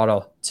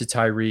Waddle to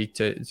Tyreek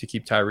to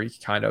keep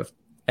Tyreek kind of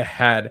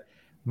ahead.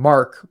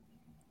 Mark,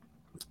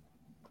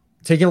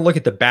 taking a look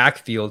at the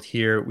backfield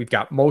here, we've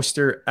got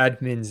Mostert,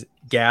 Edmonds,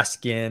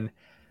 Gaskin.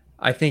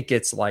 I think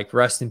it's like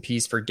rest in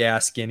peace for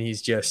Gaskin.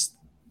 He's just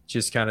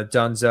kind of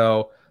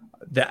donezo.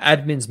 The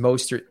Edmonds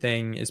Mostert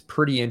thing is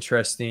pretty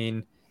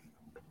interesting.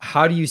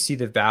 How do you see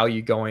the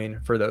value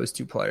going for those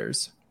 2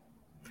 players?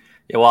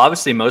 Yeah, well,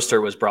 obviously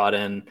Mostert was brought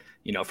in,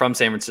 from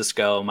San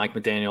Francisco. Mike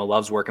McDaniel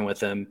loves working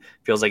with him.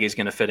 Feels like he's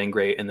going to fit in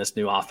great in this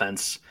new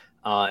offense.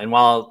 And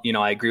while,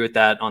 I agree with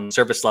that on the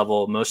surface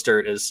level,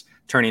 Mostert is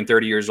turning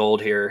 30 years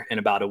old here in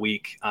about a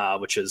week,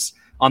 which is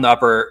on the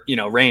upper,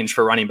 range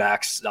for running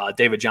backs.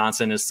 David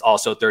Johnson is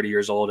also 30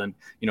 years old, and,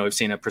 we've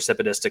seen a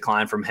precipitous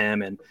decline from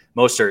him, and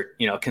Mostert,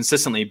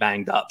 consistently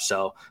banged up.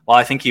 So while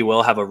I think he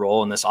will have a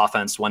role in this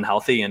offense when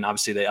healthy, and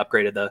obviously they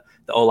upgraded the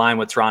O-line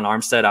with Teron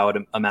Armstead, I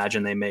would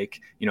imagine they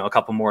make, a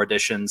couple more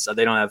additions.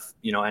 They don't have,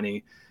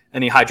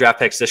 any high draft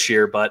picks this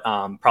year, but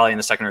probably in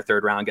the 2nd or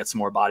 3rd round, get some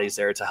more bodies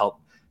there to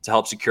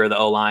help secure the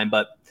O-line.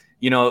 But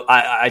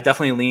I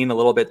definitely lean a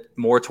little bit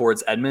more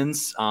towards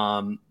Edmonds.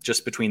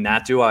 Just between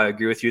that duo, I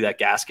agree with you that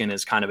Gaskin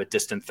is kind of a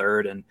distant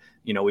third, and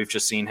we've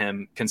just seen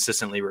him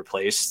consistently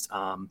replaced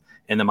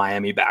in the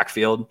Miami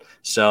backfield.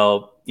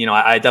 So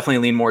I definitely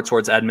lean more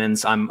towards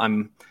Edmonds.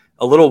 I'm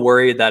a little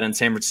worried that in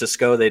San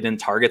Francisco they didn't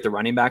target the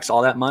running backs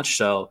all that much.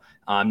 So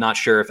I'm not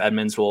sure if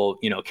Edmonds will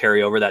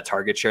carry over that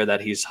target share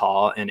that he's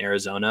haul in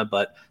Arizona,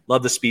 but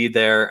love the speed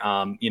there.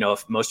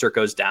 If Mostert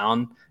goes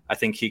down, I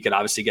think he could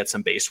obviously get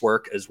some base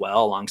work as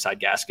well alongside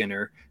Gaskin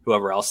or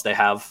whoever else they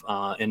have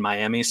in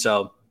Miami.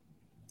 So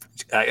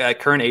at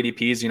current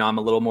ADPs, I'm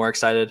a little more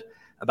excited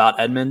about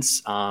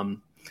Edmonds.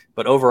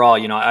 But overall,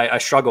 I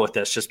struggle with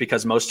this just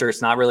because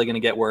Mostert's not really going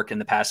to get work in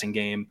the passing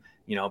game,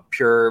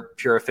 pure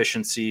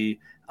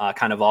efficiency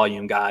kind of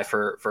volume guy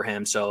for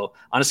him. So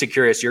honestly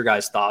curious your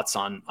guys' thoughts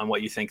on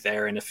what you think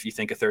there. And if you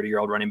think a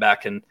 30-year-old running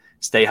back can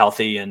stay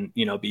healthy and,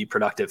 be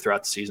productive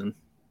throughout the season.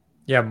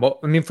 Yeah.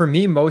 For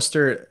me,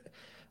 Mostert,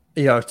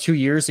 2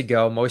 years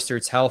ago,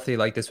 Mostert's healthy,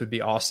 like this would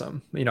be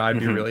awesome. I'd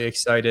be really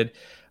excited.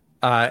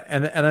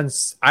 And then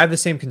I have the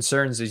same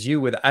concerns as you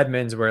with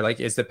Edmonds, where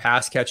like, is the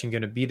pass catching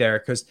going to be there?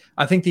 Because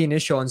I think the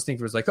initial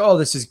instinct was like, oh,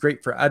 this is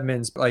great for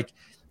Edmonds, but like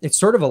it's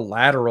sort of a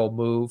lateral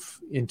move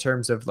in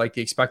terms of like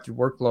the expected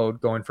workload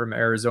going from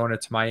Arizona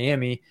to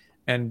Miami,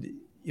 and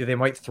they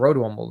might throw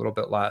to him a little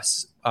bit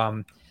less.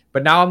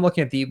 But now I'm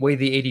looking at the way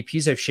the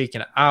ADPs have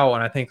shaken out,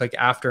 and I think like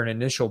after an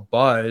initial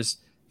buzz,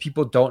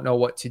 people don't know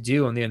what to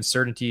do, and the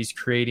uncertainty is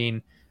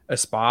creating a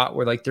spot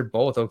where like they're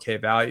both okay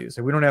values.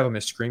 Like we don't have them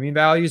as screaming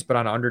values, but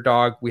on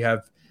Underdog we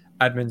have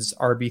Edmonds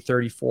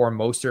RB34,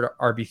 Mostert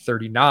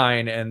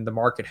RB39, and the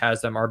market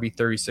has them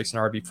RB36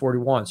 and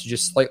RB41, so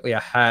just slightly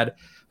ahead.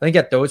 I think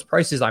at those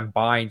prices I'm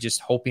buying, just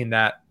hoping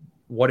that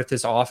what if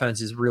this offense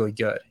is really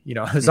good?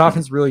 This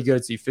offense is really good,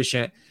 it's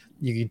efficient,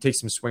 you can take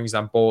some swings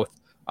on both.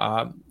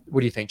 What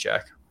do you think,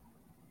 Jack?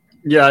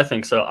 Yeah, I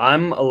think so.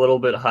 I'm a little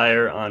bit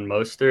higher on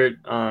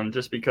Mostert,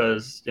 just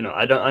because,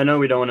 I know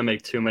we don't want to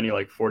make too many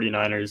like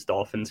 49ers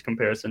Dolphins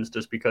comparisons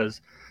just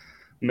because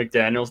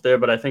McDaniel's there,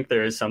 but I think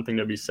there is something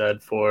to be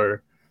said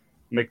for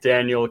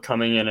McDaniel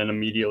coming in and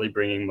immediately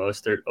bringing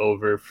Mostert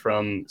over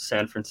from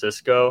San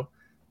Francisco.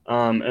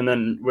 And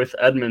then with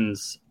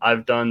Edmonds,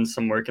 I've done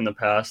some work in the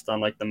past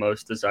on like the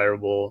most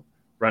desirable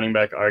running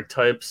back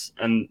archetypes,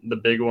 and the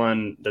big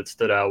one that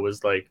stood out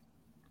was like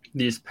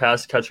these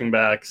pass catching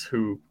backs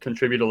who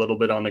contribute a little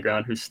bit on the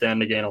ground, who stand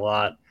to gain a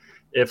lot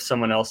if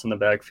someone else in the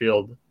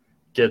backfield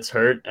gets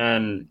hurt.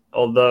 And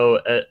although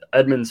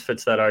Edmonds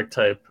fits that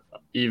archetype,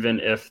 even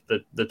if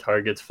the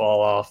targets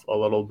fall off a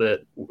little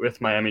bit with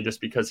Miami, just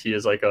because he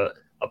is like a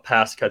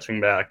pass catching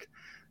back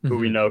who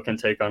we know can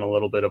take on a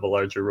little bit of a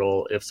larger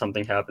role if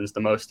something happens to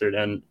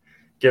Mostert. And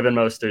given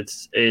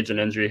Mostert's age and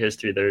injury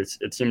history,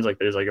 it seems like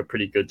there's like a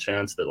pretty good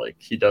chance that like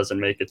he doesn't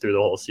make it through the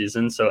whole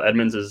season. So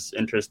Edmonds is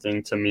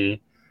interesting to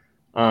me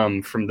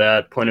from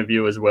that point of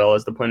view, as well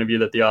as the point of view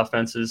that the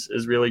offense is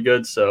really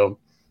good. So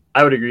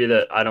I would agree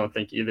that I don't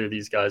think either of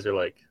these guys are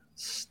like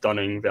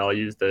stunning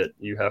values that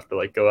you have to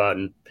like go out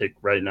and pick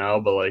right now,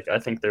 but like I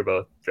think they're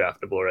both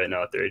draftable right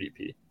now at their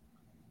ADP.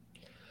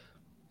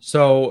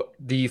 So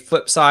the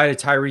flip side of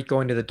Tyreek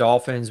going to the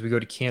Dolphins, we go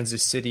to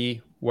Kansas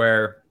City,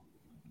 where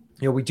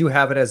we do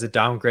have it as a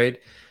downgrade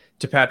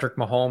to Patrick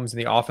Mahomes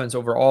and the offense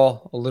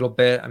overall a little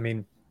bit. I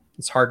mean,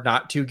 it's hard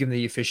not to, given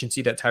the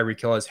efficiency that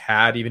Tyreek Hill has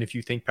had, even if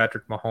you think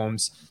Patrick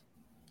Mahomes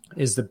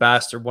is the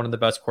best or one of the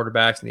best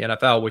quarterbacks in the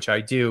NFL, which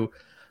I do.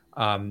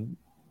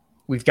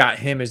 We've got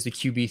him as the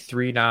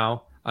QB3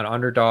 now on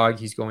Underdog.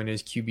 He's going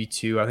as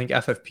QB2. I think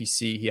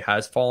FFPC, he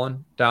has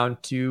fallen down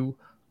to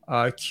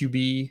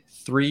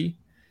QB3.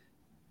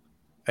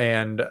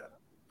 And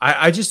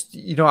I just,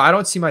 I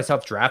don't see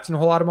myself drafting a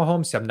whole lot of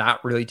Mahomes. I'm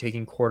not really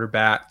taking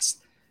quarterbacks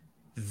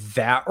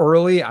that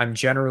early. I'm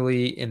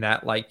generally in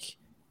that like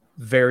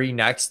very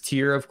next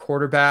tier of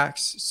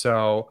quarterbacks.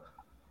 So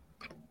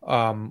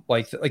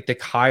like the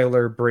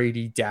Kyler,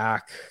 Brady,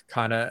 Dak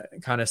kind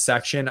of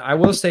section. I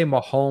will say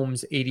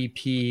Mahomes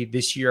ADP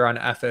this year on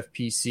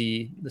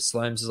FFPC, the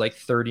Slims, is like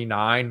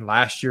 39.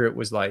 Last year it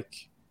was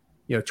like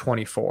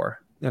 24.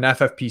 And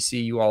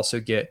FFPC, you also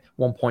get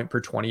 1 point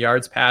per 20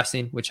 yards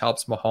passing, which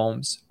helps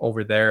Mahomes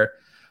over there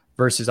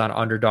versus on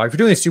Underdog. If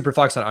you're doing a super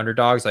flex on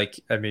Underdogs, like,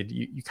 I mean,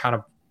 you kind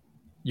of,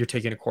 you're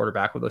taking a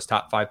quarterback with those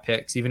top 5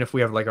 picks. Even if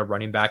we have like a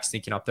running back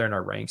sneaking up there in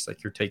our ranks,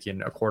 like you're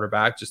taking a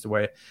quarterback, just the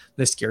way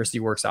the scarcity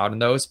works out in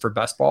those for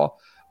best ball.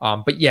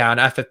 But yeah, on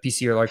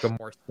FFPC or like a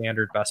more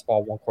standard best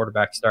ball, one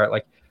quarterback start.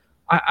 Like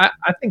I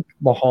think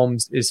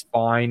Mahomes is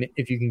fine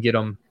if you can get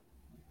him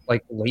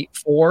like late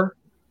 4.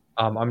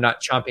 I'm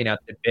not chomping at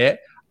the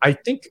bit. I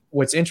think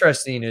what's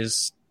interesting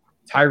is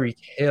Tyreek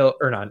Hill,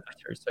 or not,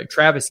 sorry,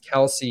 Travis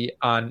Kelce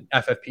on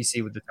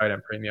FFPC with the tight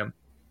end premium.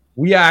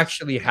 We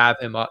actually have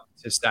him up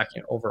to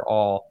second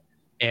overall,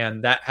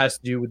 and that has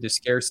to do with the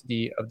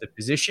scarcity of the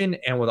position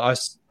and with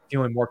us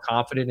feeling more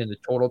confident in the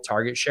total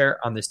target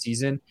share on the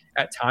season.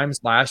 At times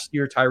last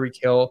year,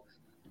 Tyreek Hill,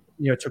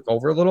 took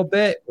over a little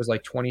bit, was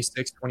like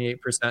 26,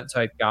 28%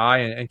 type guy,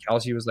 and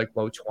Kelce was like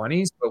low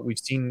 20s, but we've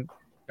seen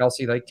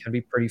Kelce like can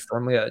be pretty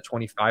firmly at a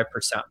 25%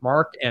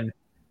 mark. And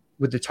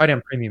with the tight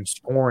end premium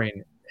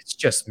scoring, it's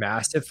just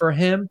massive for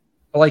him.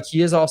 But like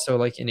he is also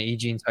like an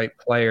aging type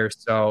player.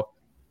 So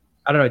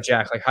I don't know,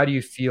 Jack, like how do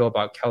you feel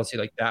about Kelce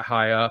like that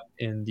high up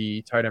in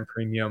the tight end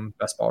premium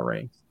best ball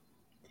ranks?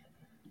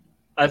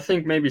 I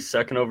think maybe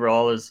second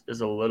overall is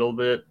a little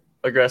bit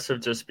aggressive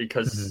just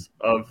because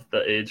of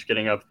the age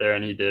getting up there,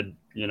 and he did,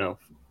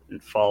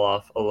 fall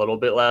off a little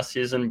bit last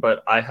season.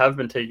 But I have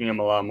been taking him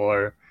a lot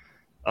more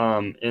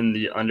in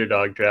the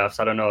underdog drafts.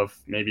 I don't know if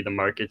maybe the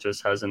market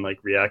just hasn't like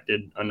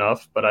reacted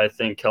enough, but I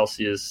think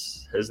Kelce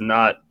has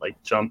not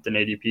like jumped in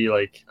ADP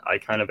like I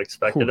kind of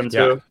expected him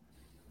to.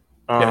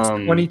 Yeah, it's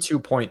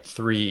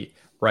 22.3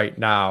 right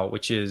now,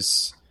 which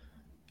is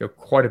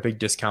quite a big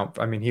discount.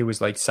 I mean, he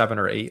was like 7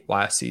 or 8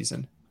 last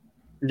season.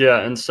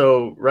 Yeah, and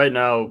so right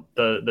now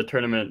the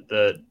tournament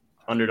that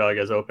Underdog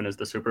has open is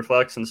the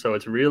Superflex, and so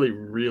it's really,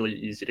 really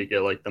easy to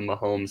get like the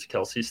Mahomes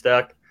Kelce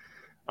stack.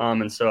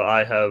 And so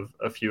I have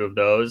a few of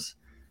those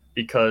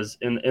because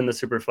in the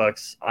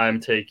Superflex, I'm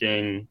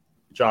taking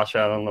Josh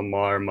Allen,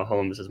 Lamar,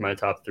 Mahomes as my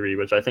top 3,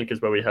 which I think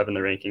is what we have in the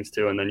rankings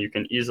too. And then you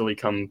can easily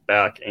come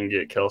back and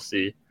get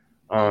Kelce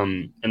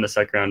in the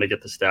second round to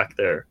get the stack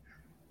there.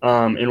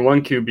 In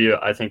one QB,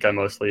 I think I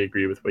mostly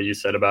agree with what you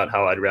said about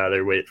how I'd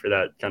rather wait for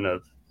that kind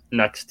of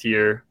next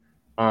tier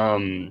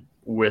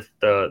with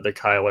the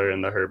Kyler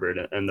and the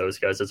Herbert and those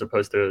guys, as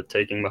opposed to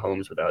taking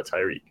Mahomes without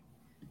Tyreek.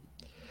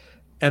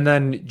 And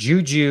then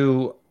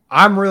Juju,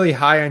 I'm really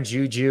high on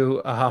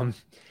Juju. I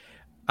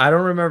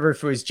don't remember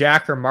if it was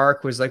Jack or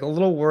Mark was like a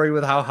little worried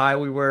with how high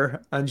we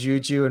were on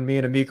Juju, and me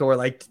and Amico were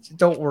like,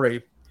 don't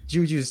worry,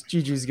 Juju's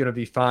going to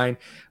be fine.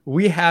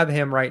 We have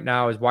him right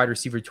now as wide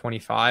receiver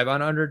 25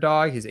 on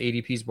Underdog. His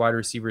ADP is wide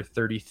receiver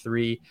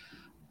 33.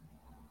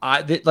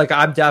 I'm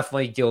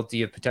definitely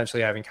guilty of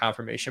potentially having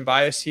confirmation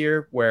bias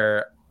here,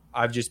 where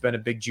I've just been a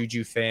big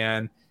Juju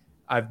fan.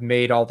 I've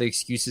made all the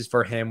excuses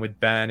for him with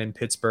Ben in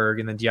Pittsburgh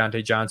and then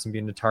Deontay Johnson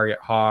being the target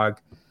hog.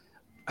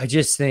 I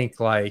just think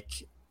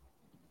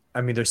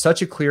there's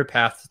such a clear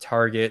path to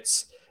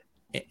targets.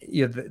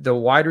 The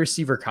wide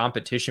receiver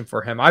competition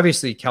for him,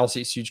 obviously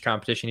Kelce's huge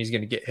competition. He's going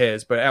to get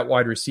his, but at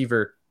wide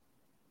receiver,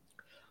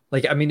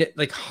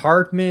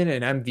 Hardman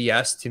and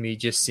MVS to me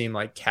just seem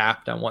like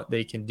capped on what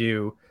they can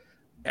do.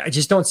 I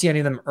just don't see any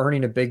of them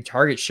earning a big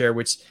target share,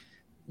 which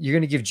you're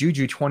going to give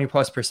Juju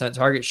 20+%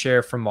 target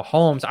share from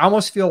Mahomes. I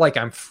almost feel like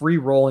I'm free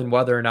rolling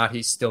whether or not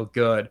he's still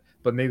good,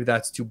 but maybe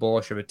that's too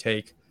bullish of a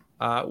take.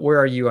 Where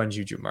are you on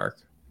Juju, Mark?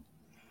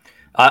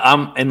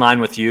 I'm in line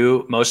with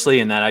you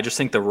mostly in that I just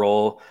think the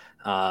role,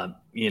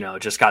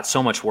 just got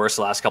so much worse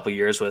the last couple of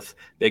years with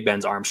Big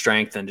Ben's arm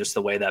strength and just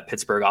the way that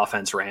Pittsburgh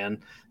offense ran.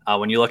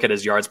 When you look at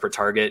his yards per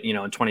target, in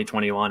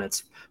 2021,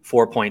 it's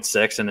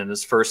 4.6. And in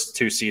his first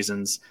 2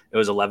 seasons, it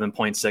was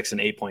 11.6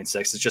 and 8.6.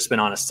 It's just been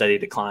on a steady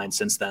decline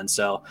since then.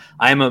 So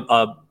I am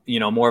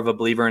more of a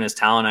believer in his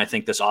talent. I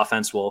think this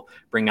offense will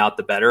bring out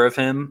the better of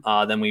him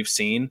than we've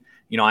seen.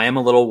 I am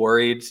a little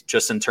worried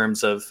just in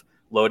terms of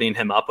loading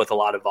him up with a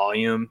lot of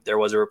volume. There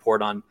was a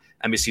report on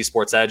NBC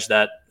Sports Edge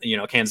that,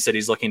 Kansas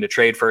City's looking to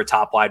trade for a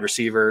top wide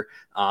receiver.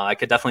 I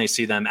could definitely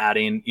see them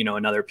adding,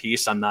 another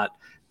piece.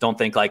 Don't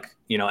think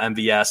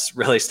MVS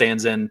really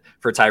stands in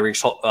for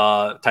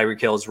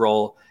Tyreek Hill's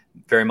role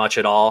very much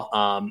at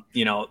all.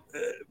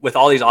 With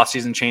all these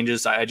offseason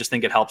changes, I just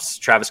think it helps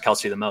Travis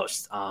Kelce the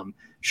most.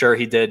 Sure,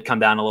 he did come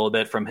down a little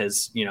bit from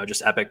his,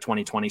 just epic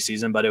 2020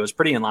 season, but it was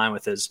pretty in line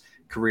with his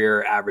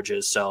career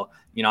averages. So,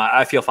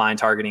 I feel fine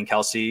targeting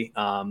Kelce.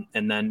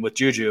 And then with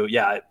Juju,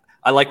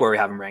 I like where we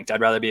have him ranked.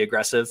 I'd rather be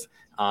aggressive.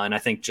 And I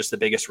think just the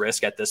biggest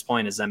risk at this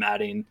point is them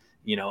adding,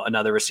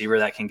 another receiver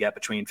that can get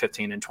between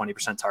 15 and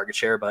 20% target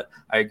share. But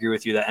I agree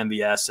with you that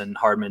MVS and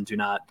Hardman do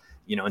not,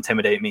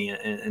 intimidate me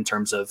in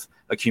terms of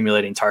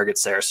accumulating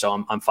targets there.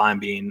 So I'm fine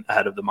being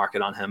ahead of the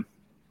market on him.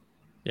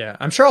 Yeah,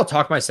 I'm sure I'll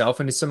talk myself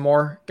into some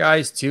more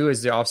guys too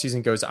as the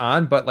offseason goes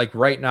on. But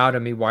right now to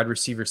me, wide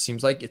receiver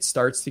seems like it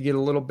starts to get a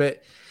little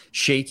bit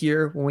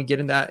shakier when we get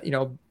in that,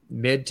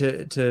 mid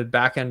to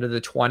back end of the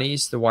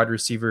 20s. The wide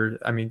receiver,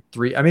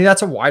 3.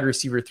 That's a wide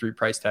receiver 3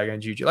 price tag on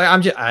Juju.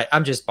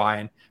 I'm just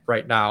buying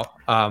right now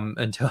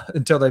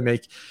until they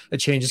make a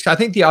change. I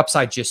think the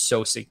upside just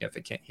so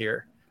significant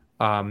here.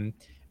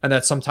 And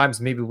that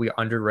sometimes maybe we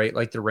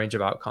underrate the range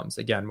of outcomes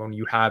again when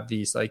you have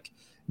these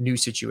new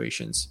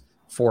situations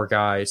for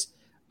guys.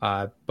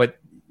 But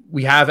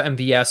we have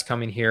MVS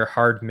coming here,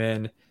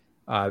 Hardman.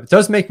 It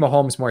does make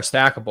Mahomes more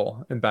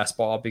stackable in best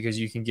ball because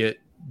you can get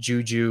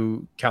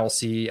Juju,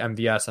 Kelce,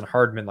 MVS, and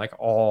Hardman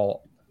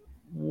all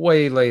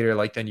way later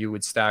than you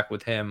would stack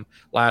with him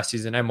last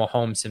season and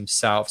Mahomes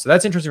himself. So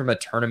that's interesting from a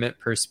tournament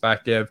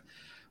perspective.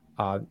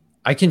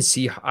 I can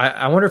see.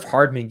 I wonder if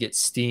Hardman gets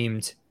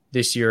steamed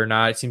this year or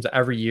not. It seems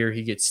every year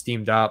he gets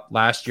steamed up.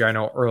 Last year, I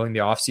know early in the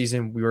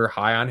offseason we were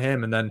high on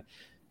him, and then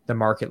the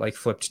market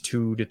flipped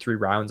 2 to 3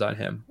 rounds on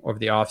him over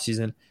the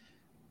offseason.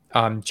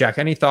 Jack,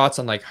 any thoughts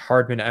on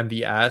Hardman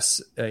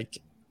MVS?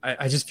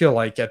 I just feel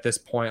at this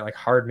point,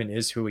 Hardman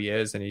is who he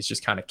is, and he's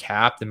just kind of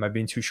capped. Am I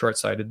being too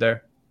short-sighted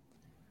there?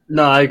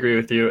 No, I agree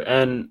with you.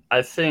 And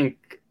I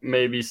think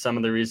maybe some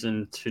of the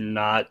reason to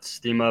not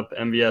steam up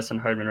MVS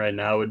and Hardman right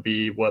now would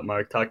be what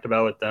Mark talked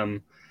about with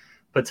them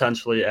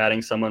potentially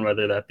adding someone,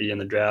 whether that be in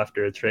the draft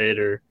or a trade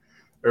or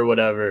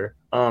whatever.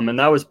 And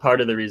that was part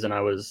of the reason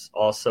I was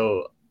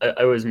also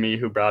it was me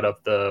who brought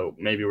up the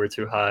maybe we're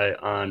too high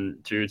on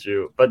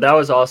Juju, but that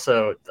was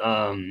also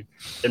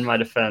in my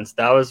defense.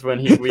 That was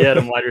when we had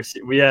him wide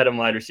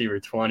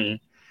receiver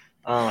 20.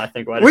 I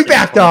think we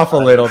backed off a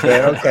little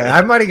bit. Okay,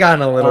 I might have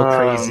gotten a little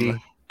crazy.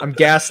 I'm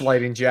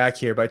gaslighting Jack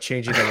here by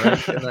changing the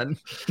rank, and then.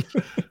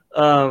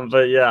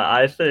 But yeah,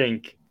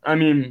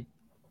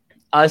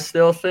 I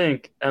still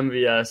think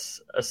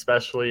MVS,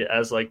 especially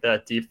as like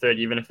that deep threat,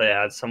 even if they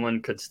add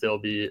someone, could still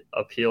be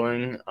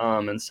appealing.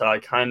 And so I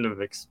kind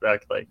of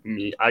expect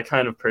I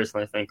kind of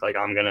personally think like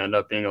I'm gonna end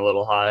up being a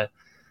little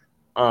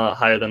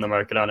higher than the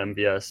market on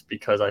MVS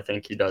because I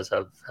think he does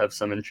have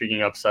some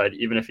intriguing upside,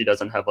 even if he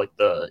doesn't have like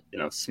the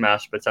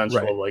smash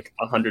potential of like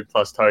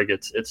 100+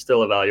 targets. It's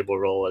still a valuable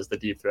role as the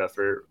deep threat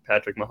for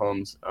Patrick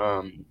Mahomes,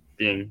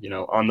 being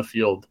on the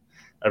field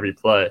every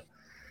play.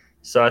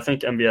 So I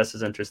think MVS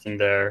is interesting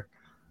there.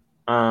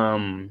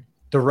 The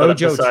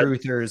Rojo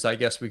truthers, I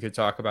guess we could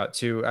talk about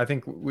too. I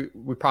think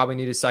we probably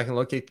need a second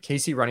look at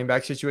KC running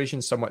back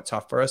situation. Somewhat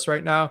tough for us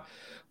right now,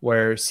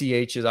 where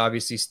CH is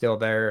obviously still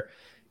there.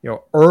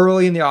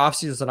 Early in the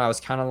offseason, I was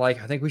kind of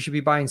like, I think we should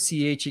be buying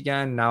CH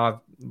again. Now I'm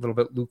a little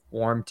bit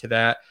lukewarm to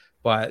that,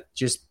 but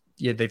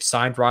they've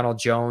signed Ronald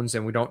Jones,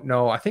 and we don't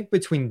know. I think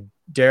between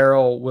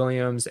Darrell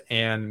Williams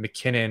and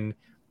McKinnon,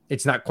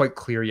 it's not quite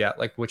clear yet,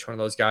 like which one of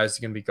those guys is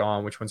going to be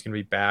gone, which one's going to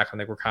be back. I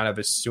think we're kind of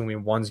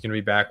assuming one's going to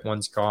be back,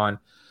 one's gone.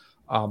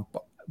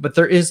 But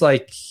there is I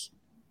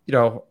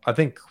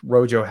think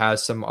Rojo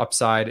has some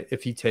upside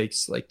if he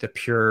takes like the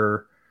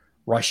pure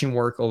rushing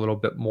work a little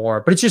bit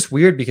more. But it's just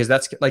weird because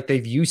that's like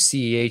they've used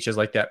CEH as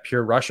like that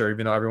pure rusher,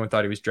 even though everyone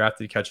thought he was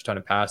drafted to catch a ton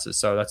of passes.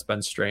 So that's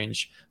been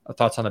strange.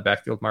 Thoughts on the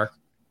backfield, Mark?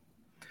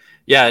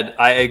 Yeah,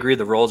 I agree.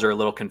 The roles are a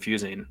little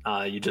confusing.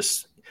 You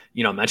just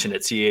mentioned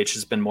it. CH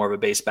has been more of a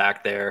base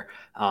back there.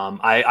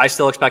 I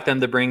still expect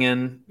them to bring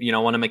in,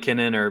 one of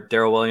McKinnon or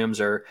Darrell Williams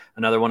or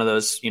another one of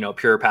those,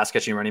 pure pass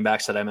catching running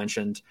backs that I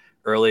mentioned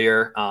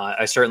earlier.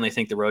 I certainly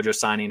think the Rojo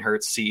signing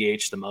hurts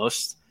CH the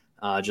most,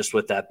 just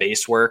with that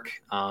base work.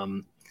 I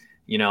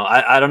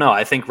don't know.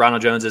 I think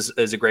Ronald Jones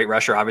is a great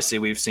rusher. Obviously,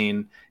 we've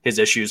seen his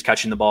issues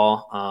catching the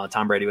ball.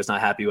 Tom Brady was not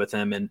happy with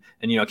him, and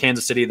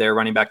Kansas City, their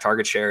running back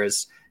target share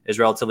is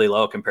relatively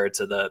low compared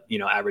to the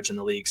average in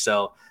the league.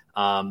 So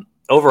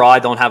overall, I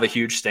don't have a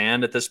huge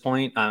stand at this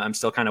point. I'm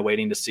still kind of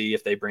waiting to see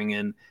if they bring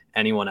in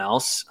anyone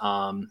else.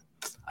 I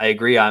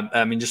agree.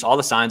 I mean, just all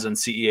the signs on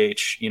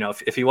CEH.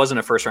 If he wasn't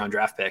a first round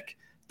draft pick,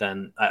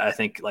 then I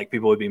think like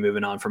people would be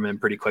moving on from him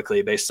pretty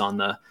quickly based on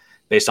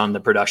the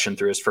production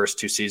through his first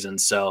 2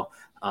 seasons. So,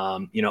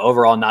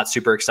 overall, not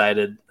super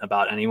excited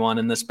about anyone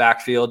in this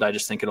backfield. I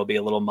just think it'll be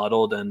a little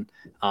muddled, and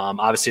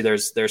obviously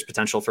there's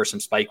potential for some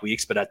spike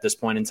weeks, but at this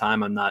point in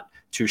time, I'm not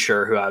too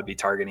sure who I would be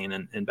targeting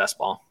in best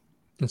ball.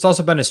 It's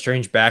also been a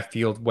strange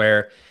backfield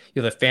where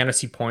the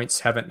fantasy points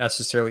haven't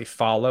necessarily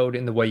followed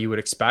in the way you would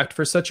expect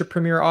for such a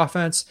premier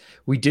offense.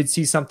 We did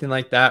see something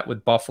like that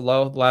with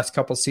Buffalo the last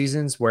couple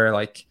seasons where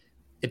like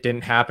it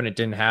didn't happen.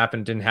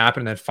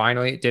 And then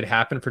finally it did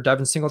happen for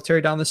Devin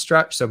Singletary down the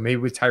stretch. So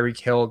maybe with Tyreek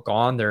Hill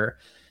gone, there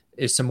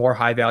is some more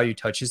high value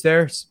touches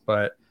there.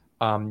 But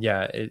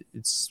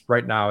it's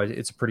right now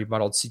it's a pretty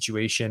muddled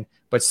situation.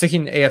 But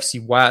sticking to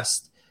AFC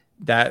West,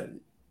 that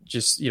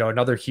just,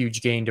 another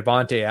huge gain.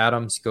 Davante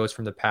Adams goes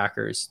from the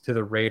Packers to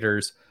the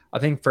Raiders. I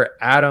think for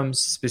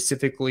Adams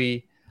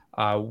specifically,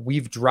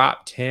 we've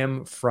dropped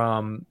him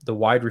from the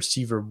wide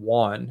receiver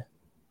 1.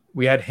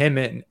 We had him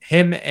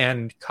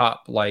and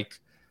Kupp like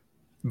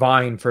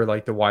vying for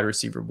like the wide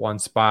receiver 1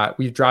 spot.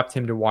 We've dropped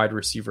him to wide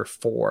receiver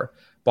 4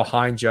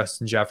 behind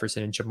Justin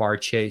Jefferson and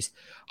Jamar Chase.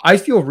 I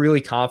feel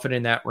really confident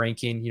in that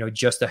ranking,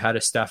 just ahead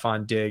of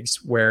Stephon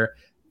Diggs, where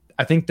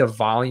I think the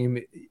volume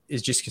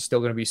is just still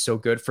going to be so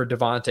good for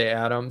Davante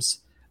Adams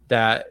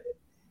that,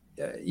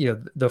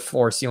 the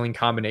floor ceiling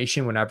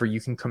combination, whenever you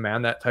can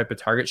command that type of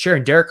target share.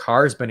 And Derek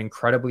Carr has been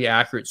incredibly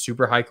accurate,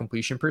 super high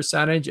completion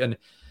percentage. And,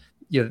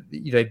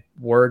 they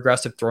were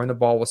aggressive throwing the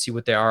ball. We'll see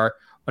what they are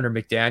under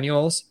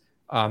McDaniels.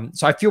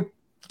 So I feel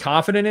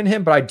confident in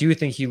him, but I do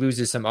think he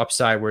loses some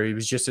upside where he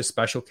was just a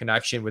special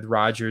connection with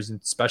Rodgers,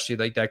 and especially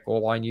like that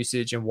goal line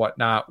usage and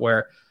whatnot,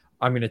 where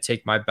I'm going to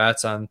take my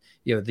bets on,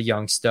 the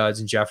young studs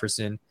and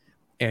Jefferson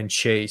and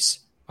Chase.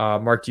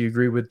 Mark, do you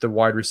agree with the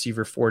wide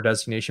receiver 4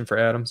 designation for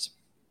Adams?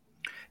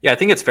 Yeah, I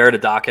think it's fair to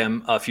dock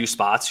him a few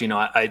spots.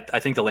 I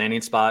think the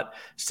landing spot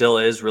still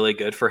is really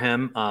good for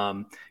him.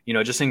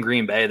 Just in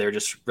Green Bay, there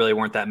just really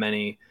weren't that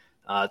many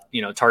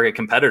target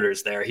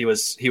competitors there. He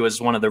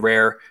was one of the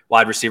rare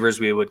wide receivers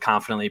we would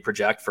confidently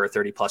project for a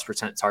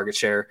 30+% target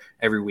share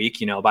every week.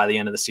 By the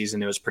end of the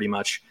season, it was pretty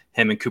much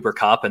him and Cooper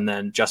Kupp, and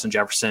then Justin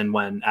Jefferson.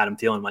 When Adam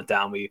Thielen went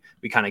down, we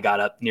kind of got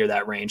up near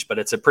that range, but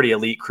it's a pretty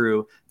elite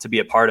crew to be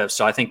a part of.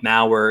 So I think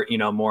now we're,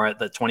 more at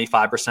the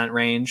 25%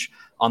 range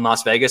on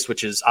Las Vegas,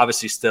 which is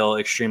obviously still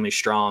extremely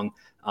strong.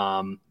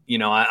 I'm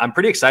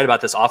pretty excited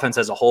about this offense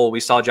as a whole. We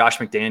saw Josh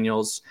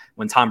McDaniels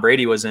when Tom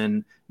Brady was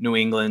in New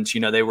England.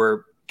 They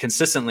were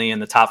consistently in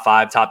the top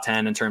 5, top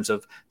 10 in terms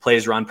of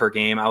plays run per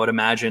game. I would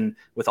imagine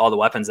with all the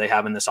weapons they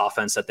have in this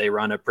offense that they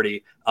run a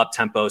pretty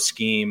up-tempo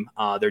scheme.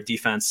 Their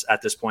defense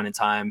at this point in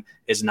time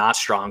is not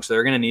strong, so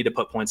they're going to need to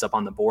put points up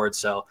on the board.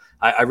 So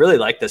I really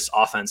like this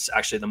offense,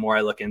 actually, the more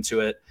I look into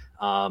it.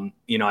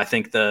 I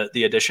think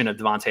the addition of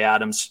Davante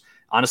Adams,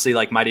 honestly,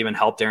 might even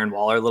help Darren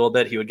Waller a little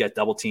bit. He would get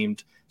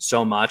double-teamed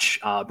so much.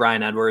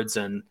 Brian Edwards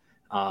and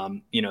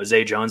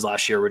Zay Jones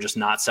last year were just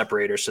not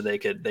separators, so they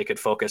could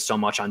focus so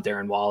much on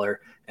Darren Waller.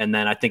 And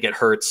then I think it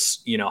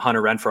hurts,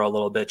 Hunter Renfrow a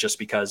little bit just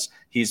because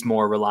he's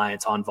more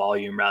reliant on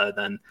volume rather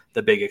than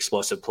the big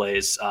explosive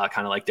plays,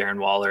 kind of like Darren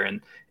Waller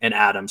and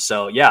Adams.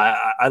 So yeah,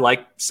 I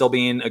like still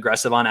being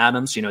aggressive on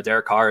Adams.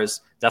 Derek Carr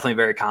is definitely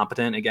very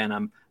competent. Again,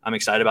 I'm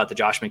excited about the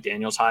Josh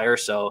McDaniels hire.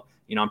 So,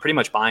 I'm pretty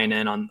much buying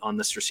in on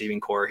this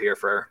receiving core here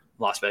for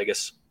Las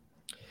Vegas.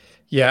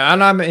 Yeah,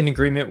 and I'm in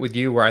agreement with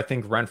you where I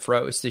think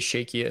Renfrow is the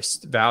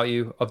shakiest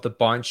value of the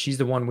bunch. He's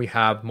the one we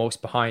have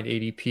most behind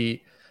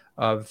ADP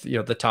of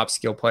the top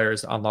skill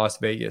players on Las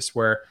Vegas,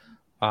 where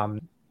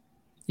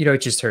it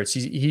just hurts.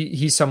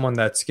 He's someone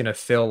that's going to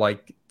fill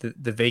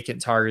the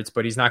vacant targets,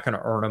 but he's not going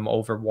to earn them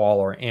over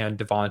Waller and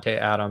Davante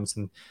Adams,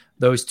 and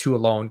those two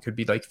alone could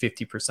be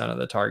 50% of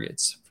the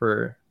targets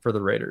for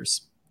the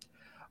Raiders.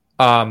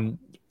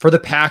 For the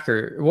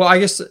Packer, well, I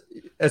guess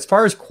as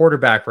far as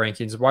quarterback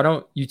rankings, why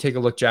don't you take a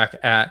look, Jack,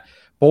 at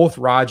both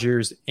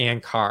Rodgers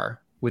and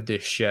Carr with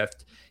this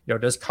shift?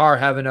 Does Carr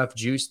have enough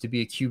juice to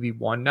be a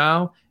QB1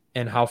 now?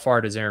 And how far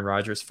does Aaron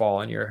Rodgers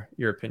fall in your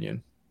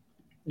opinion?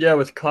 Yeah,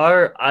 with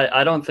Carr,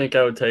 I don't think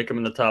I would take him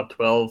in the top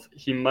 12.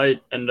 He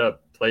might end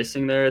up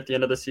placing there at the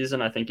end of the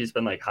season. I think he's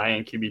been high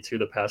in QB2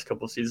 the past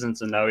couple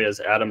seasons, and now he has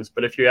Adams.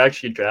 But if you're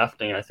actually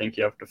drafting, I think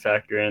you have to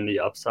factor in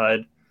the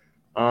upside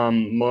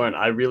more. And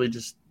I really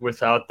just,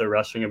 without the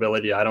rushing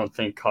ability, I don't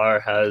think Carr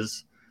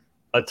has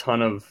a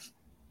ton of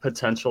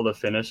potential to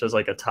finish as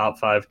a top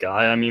 5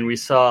 guy. I mean, we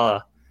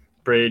saw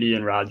Brady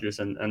and Rodgers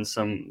and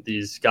some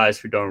these guys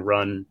who don't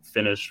run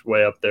finish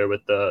way up there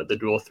with the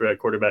dual threat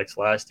quarterbacks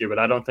last year, but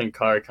I don't think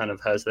Carr kind of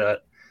has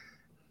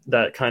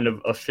that kind of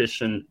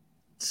efficient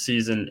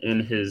season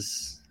in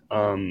his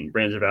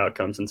range of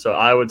outcomes. And so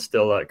I would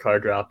still let Carr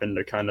drop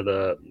into kind of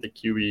the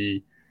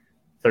QB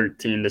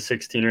 13 to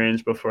 16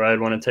 range before I'd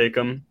want to take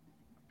him.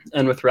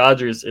 And with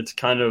Rodgers, it's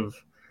kind of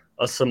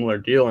a similar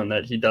deal in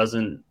that he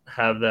doesn't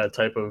have that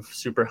type of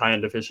super high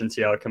end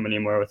efficiency outcome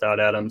anymore without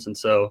Adams. And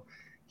so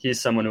he's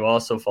someone who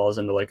also falls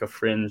into a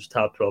fringe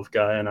top 12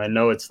 guy. And I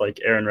know it's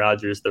Aaron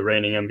Rodgers, the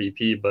reigning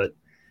MVP, but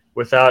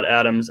without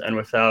Adams and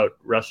without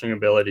rushing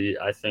ability,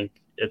 I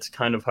think it's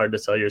kind of hard to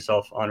sell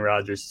yourself on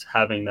Rodgers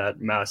having that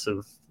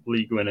massive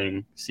league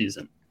winning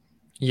season.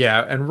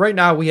 Yeah. And right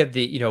now we have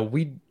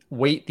we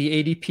weight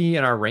the ADP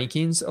in our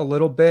rankings a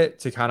little bit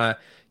to kind of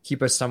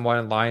keep us somewhat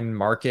in line in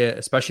market,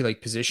 especially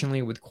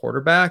positionally with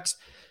quarterbacks.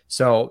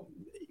 So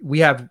we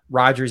have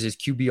Rodgers as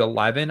QB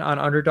 11 on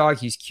Underdog.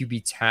 He's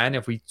QB 10.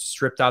 If we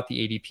stripped out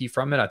the ADP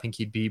from it, I think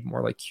he'd be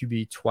more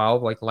QB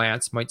 12.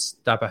 Lance might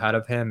step ahead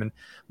of him and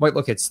might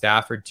look at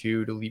Stafford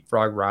too to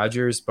leapfrog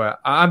Rodgers. But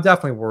I'm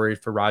definitely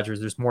worried for Rodgers.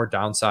 There's more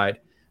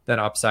downside than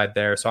upside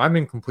there. So I'm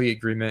in complete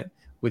agreement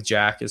with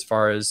Jack as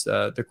far as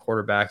the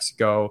quarterbacks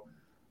go.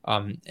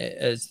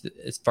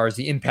 As far as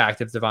the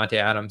impact of Davante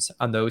Adams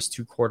on those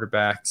two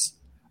quarterbacks.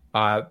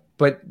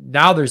 But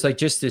now there's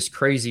just this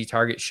crazy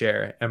target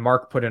share. And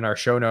Mark put in our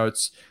show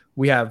notes,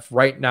 we have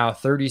right now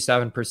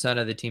 37%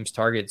 of the team's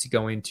targets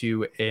going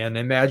to an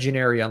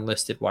imaginary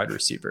unlisted wide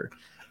receiver,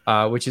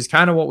 which is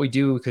kind of what we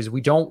do because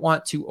we don't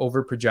want to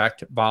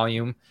overproject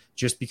volume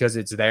just because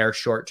it's there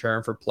short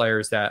term for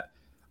players that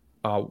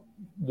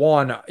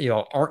one,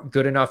 aren't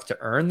good enough to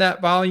earn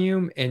that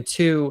volume. And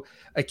two,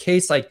 a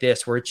case like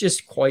this where it's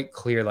just quite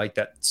clear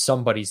that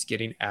somebody's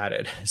getting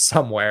added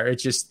somewhere.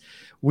 It's just,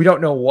 we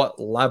don't know what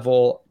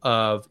level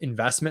of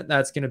investment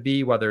that's going to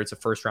be, whether it's a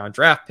first round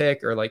draft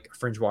pick or a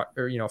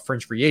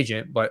fringe free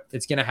agent, but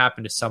it's going to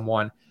happen to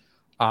someone.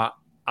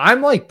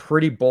 I'm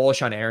pretty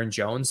bullish on Aaron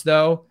Jones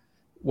though,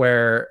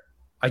 where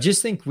I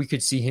just think we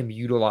could see him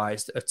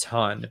utilized a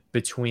ton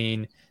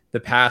between the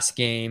pass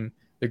game,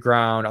 the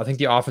ground. I think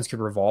the offense could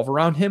revolve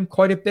around him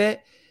quite a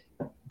bit,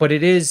 but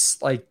it is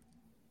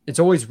it's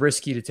always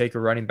risky to take a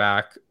running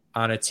back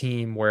on a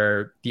team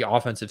where the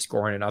offensive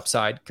scoring and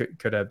upside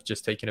could have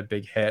just taken a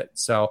big hit.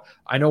 So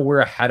I know we're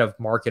ahead of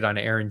market on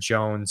Aaron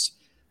Jones.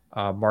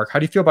 Mark, how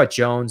do you feel about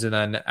Jones? And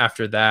then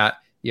after that,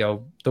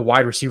 the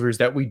wide receivers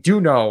that we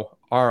do know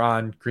are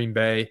on Green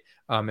Bay,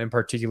 in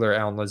particular,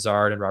 Allen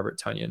Lazard and Robert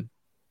Tonyan.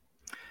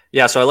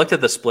 Yeah, so I looked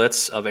at the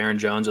splits of Aaron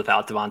Jones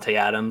without Davante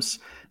Adams.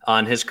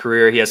 On his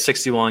career, he has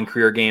 61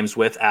 career games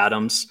with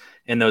Adams.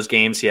 In those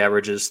games, he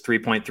averages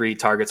 3.3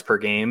 targets per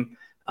game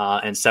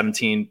and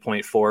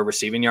 17.4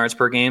 receiving yards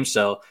per game.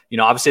 So,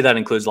 obviously that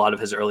includes a lot of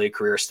his early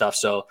career stuff.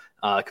 So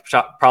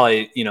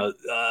probably,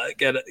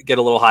 get a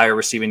little higher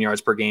receiving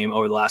yards per game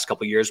over the last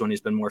couple of years when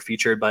he's been more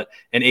featured. But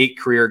in 8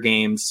 career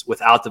games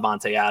without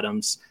Davante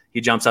Adams,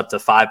 he jumps up to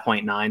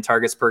 5.9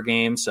 targets per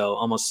game. So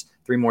almost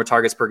 3 more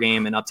targets per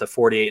game and up to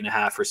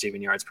 48.5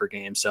 receiving yards per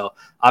game. So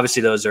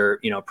obviously those are,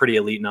 pretty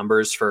elite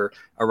numbers for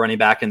a running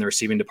back in the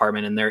receiving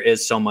department. And there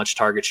is so much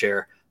target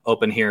share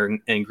open here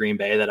in Green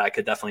Bay that I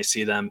could definitely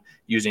see them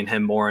using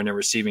him more in a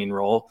receiving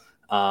role.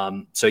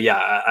 So yeah,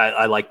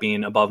 I like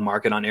being above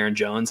market on Aaron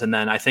Jones. And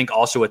then I think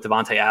also with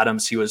Davante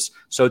Adams, he was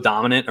so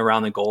dominant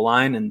around the goal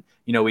line, and,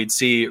 we'd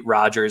see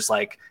Rodgers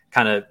like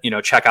kind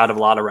of, check out of a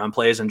lot of run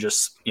plays and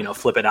just,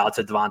 flip it out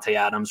to Davante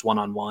Adams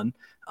one-on-one.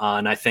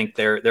 And I think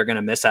they're going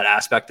to miss that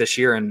aspect this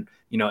year. And,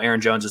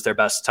 Aaron Jones is their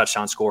best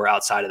touchdown scorer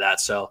outside of that.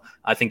 So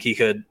I think he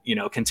could,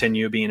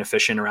 continue being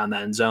efficient around the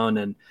end zone,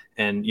 and,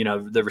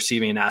 the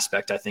receiving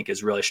aspect I think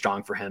is really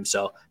strong for him.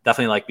 So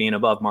definitely like being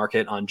above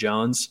market on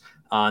Jones.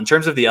 In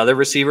terms of the other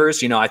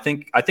receivers, I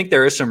think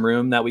there is some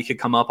room that we could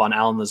come up on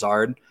Allen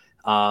Lazard.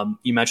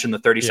 You mentioned the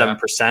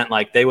 37%. Yeah.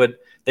 Like they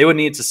would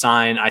need to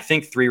sign, I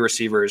think, 3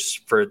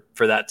 receivers for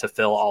that to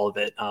fill all of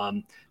it.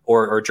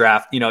 Or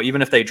draft,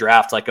 even if they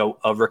draft like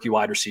a rookie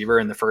wide receiver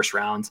in the first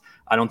round,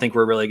 I don't think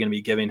we're really going to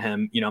be giving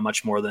him,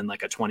 much more than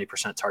like a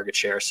 20% target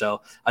share.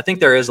 So I think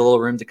there is a little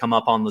room to come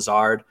up on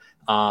Lazard.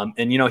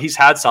 And he's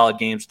had solid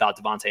games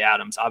without Davante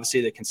Adams.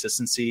 Obviously the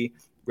consistency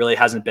really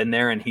hasn't been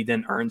there, and he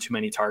didn't earn too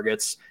many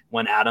targets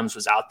when Adams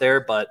was out there.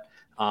 But,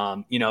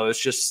 it's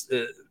just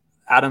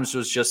Adams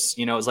was just,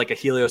 it was like a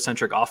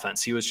heliocentric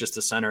offense. He was just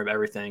the center of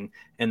everything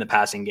in the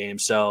passing game.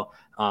 So,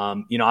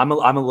 I'm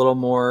a little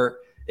more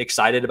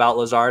excited about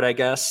Lazard, I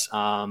guess.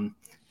 And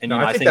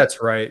I think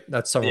that's right.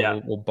 That's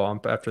someone we'll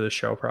bump after the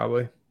show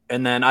probably.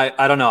 And then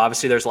I don't know.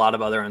 Obviously, there's a lot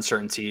of other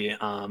uncertainty.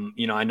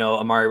 I know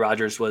Amari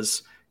Rodgers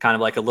was kind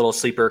of like a little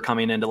sleeper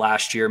coming into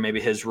last year. Maybe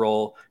his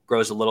role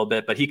grows a little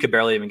bit, but he could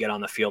barely even get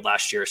on the field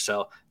last year.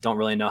 So don't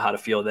really know how to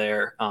feel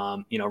there.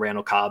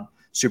 Randall Cobb,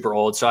 super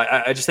old. So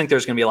I just think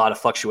there's going to be a lot of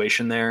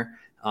fluctuation there.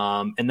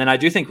 And then I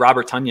do think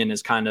Robert Tonyan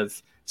is kind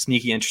of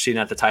sneaky interesting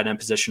at the tight end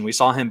position. We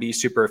saw him be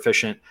super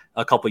efficient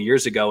a couple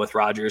years ago with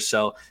Rodgers.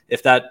 So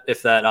if that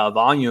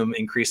volume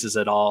increases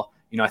at all,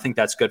 I think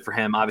that's good for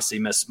him. Obviously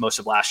missed most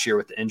of last year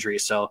with the injury.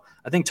 So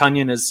I think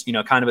Tonyan is,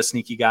 kind of a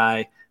sneaky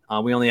guy.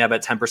 We only have a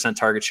 10%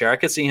 target share. I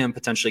could see him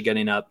potentially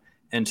getting up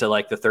into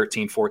like the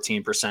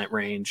 13-14%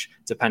 range,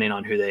 depending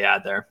on who they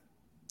add there.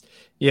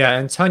 Yeah,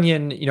 and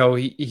Tonyan,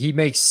 he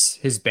makes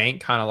his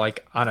bank kind of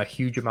like on a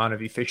huge amount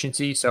of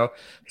efficiency. So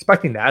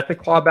expecting that to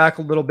claw back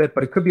a little bit,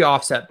 but it could be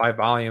offset by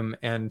volume.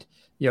 And,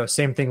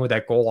 same thing with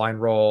that goal line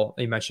role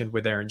you mentioned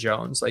with Aaron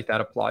Jones. Like that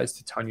applies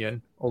to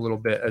Tonyan a little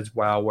bit as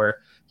well,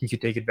 where he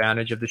could take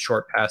advantage of the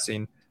short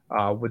passing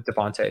with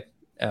Davante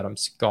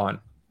Adams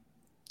gone.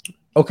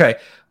 Okay,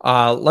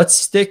 let's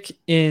stick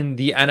in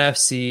the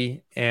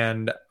NFC.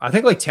 And I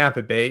think like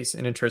Tampa Bay is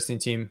an interesting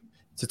team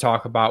to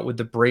talk about with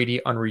the Brady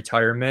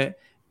unretirement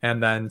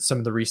and then some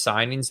of the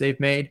re-signings they've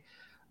made.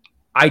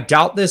 I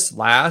doubt this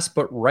lasts,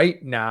 but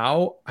right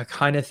now, I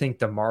kind of think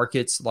the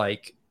market's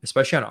like,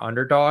 especially on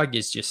underdog,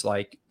 is just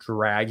like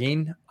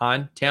dragging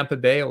on Tampa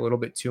Bay a little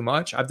bit too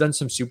much. I've done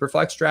some super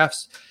flex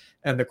drafts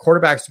and the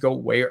quarterbacks go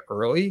way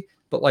early,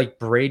 but like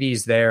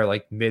Brady's there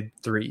like mid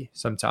 3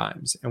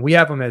 sometimes. And we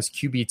have him as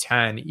QB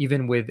 10,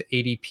 even with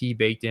ADP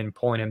baked in,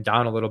 pulling him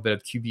down a little bit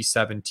of QB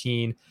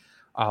 17.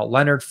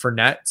 Leonard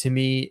Fournette to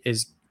me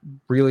is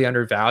really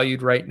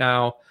undervalued right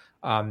now.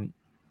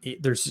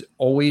 There's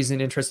always an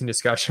interesting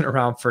discussion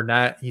around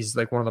Fournette. He's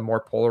like one of the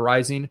more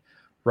polarizing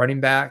running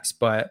backs,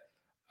 but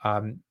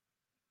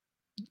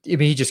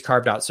he just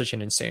carved out such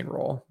an insane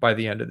role by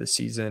the end of the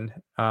season.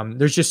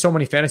 There's just so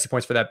many fantasy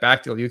points for that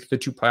backfield. You look at the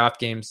 2 playoff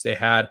games they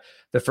had.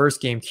 The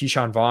first game,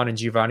 Keyshawn Vaughn and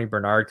Giovanni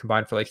Bernard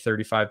combined for like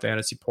 35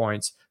 fantasy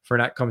points.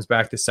 Fournette comes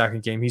back the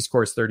second game. He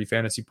scores 30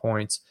 fantasy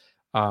points.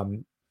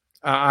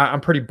 I'm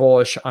pretty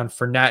bullish on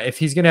Fournette. If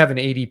he's going to have an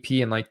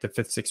ADP in like the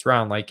 5th, 6th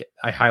round, like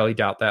I highly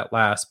doubt that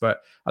lasts,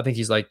 but I think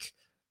he's like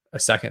a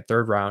 2nd,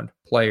 3rd round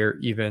player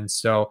even.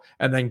 So,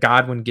 and then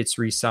Godwin gets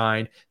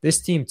re-signed.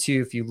 This team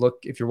too,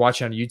 if you're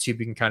watching on YouTube,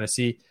 you can kind of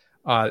see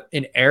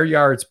in air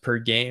yards per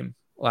game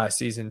last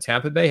season,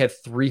 Tampa Bay had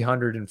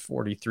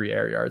 343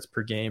 air yards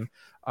per game.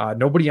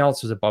 Nobody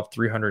else was above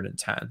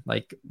 310.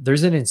 Like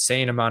there's an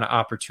insane amount of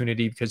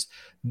opportunity because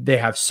they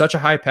have such a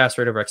high pass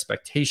rate over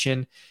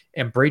expectation,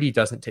 and Brady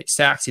doesn't take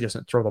sacks. He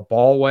doesn't throw the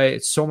ball away.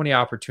 It's so many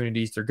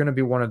opportunities. They're going to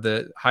be one of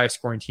the highest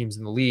scoring teams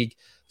in the league.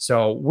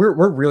 So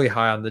we're really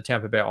high on the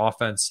Tampa Bay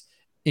offense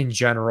in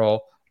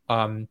general.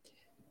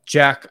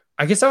 Jack,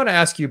 I guess I want to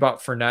ask you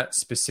about Fournette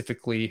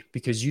specifically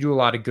because you do a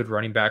lot of good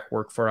running back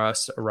work for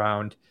us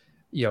around,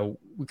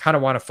 we kind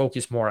of want to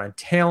focus more on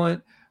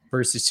talent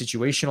versus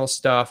situational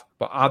stuff,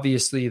 but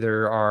obviously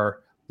there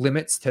are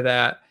limits to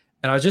that.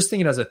 And I was just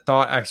thinking as a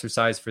thought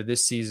exercise for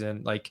this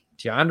season, like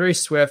DeAndre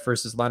Swift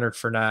versus Leonard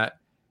Fournette,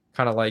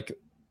 kind of like,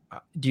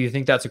 do you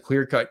think that's a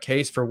clear-cut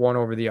case for one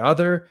over the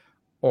other,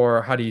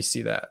 or how do you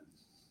see that?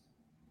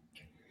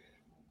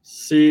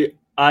 See,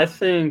 I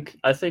think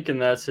in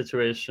that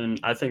situation,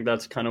 I think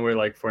that's kind of where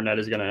like Fournette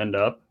is going to end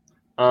up.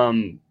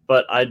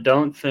 But I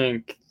don't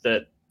think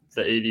that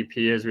the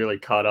ADP has really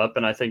caught up,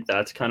 and I think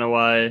that's kind of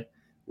why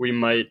we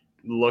might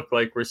look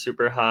like we're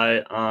super high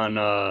on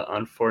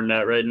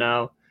Fournette right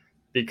now,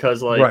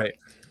 because like Right.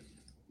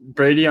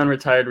 Brady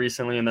unretired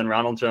recently, and then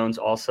Ronald Jones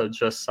also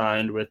just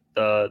signed with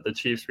the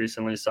Chiefs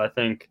recently. So I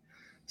think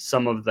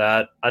some of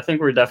that, I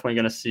think we're definitely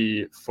going to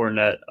see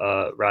Fournette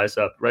rise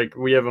up. Right,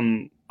 we have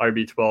him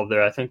RB12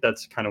 there. I think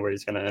that's kind of where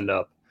he's going to end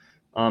up.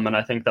 And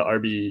I think the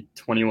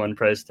RB21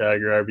 price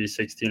tag or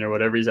RB16 or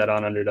whatever he's at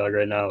on Underdog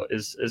right now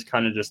is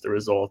kind of just the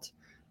result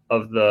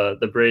of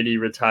the Brady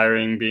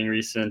retiring being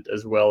recent,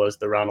 as well as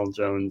the Ronald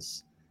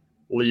Jones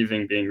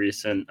leaving being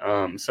recent.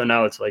 So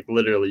now it's like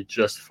literally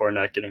just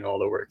Fournette getting all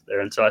the work there.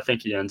 And so I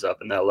think he ends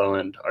up in that low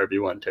end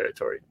RB1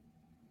 territory.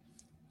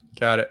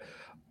 Got it.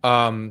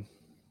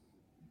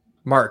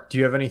 Mark, do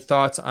you have any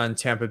thoughts on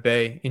Tampa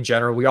Bay in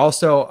general? We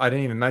also, I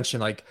didn't even mention,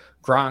 like,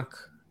 Gronk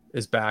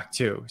is back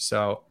too.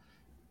 So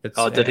it's,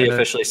 did he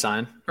officially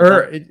sign?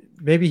 Or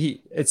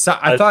maybe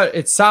I thought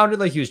it sounded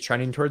like he was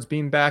trending towards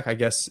being back. I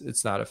guess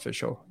it's not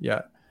official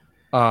yet.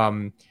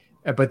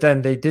 But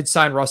then they did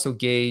sign Russell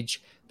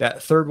Gage.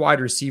 That third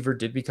wide receiver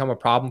did become a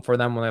problem for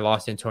them when they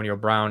lost Antonio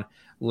Brown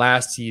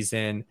last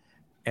season.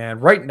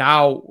 And right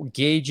now,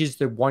 Gage is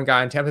the one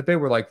guy in Tampa Bay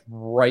we're like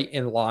right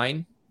in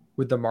line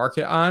with the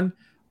market on.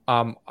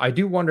 I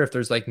do wonder if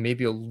there's like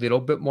maybe a little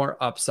bit more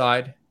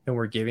upside than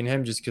we're giving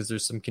him, just because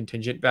there's some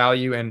contingent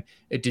value. And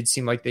it did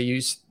seem like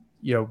they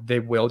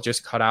will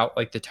just cut out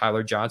like the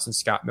Tyler Johnson,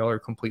 Scott Miller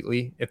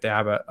completely if they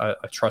have a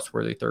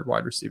trustworthy third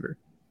wide receiver.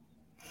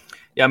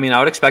 Yeah, I mean, I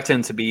would expect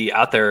him to be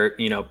out there,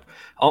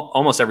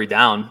 almost every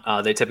down.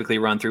 They typically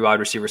run through wide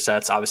receiver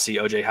sets. Obviously,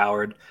 OJ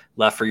Howard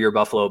left for your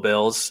Buffalo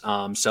Bills.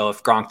 So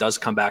if Gronk does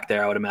come back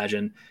there, I would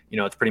imagine,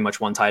 it's pretty much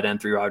one tight end,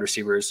 three wide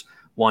receivers,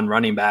 one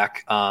running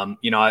back.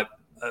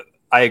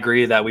 I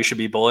agree that we should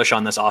be bullish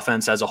on this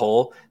offense as a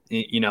whole.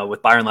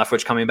 With Byron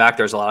Leftwich coming back,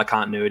 there's a lot of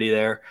continuity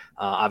there.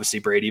 Obviously,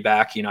 Brady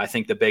back. I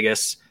think the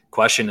biggest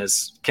question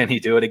is, can he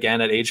do it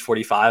again at age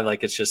 45?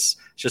 Like, it's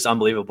just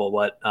unbelievable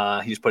what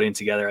he's putting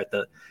together at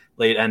the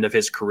late end of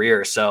his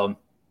career. So,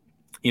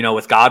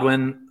 with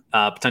Godwin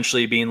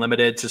potentially being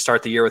limited to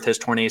start the year with his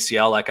torn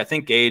ACL, like, I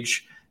think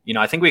Gage,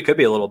 I think we could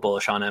be a little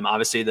bullish on him.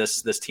 Obviously,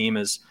 this team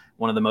is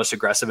one of the most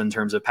aggressive in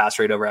terms of pass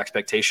rate over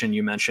expectation.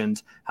 You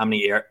mentioned how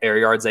many air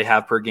yards they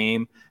have per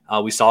game.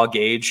 We saw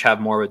Gage have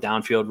more of a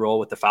downfield role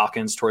with the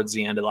Falcons towards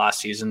the end of last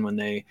season when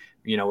they,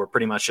 were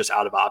pretty much just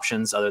out of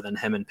options other than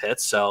him and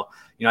Pitts. So,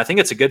 I think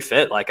it's a good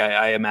fit. Like,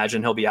 I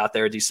imagine he'll be out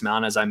there a decent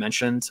amount, as I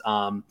mentioned.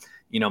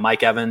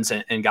 Mike Evans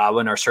and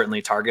Godwin are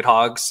certainly target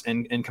hogs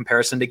in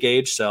comparison to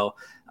Gage. So,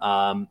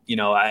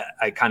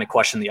 I kind of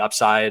question the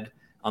upside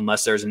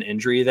unless there's an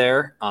injury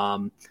there.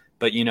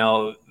 But,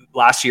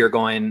 last year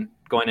going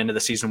into the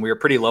season, we were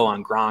pretty low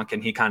on Gronk,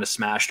 and he kind of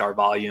smashed our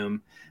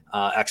volume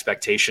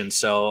expectations.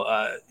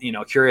 So,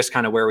 curious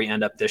kind of where we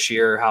end up this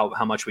year,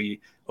 how much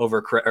we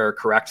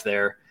correct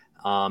there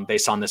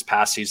based on this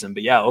past season.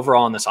 But yeah,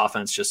 overall in this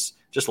offense,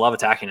 just love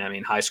attacking. I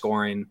mean, high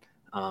scoring,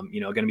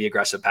 going to be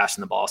aggressive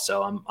passing the ball.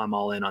 So I'm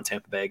all in on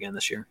Tampa Bay again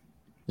this year.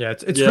 Yeah,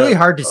 it's really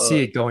hard to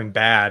see it going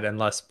bad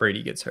unless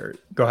Brady gets hurt.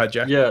 Go ahead,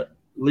 Jack. Yeah,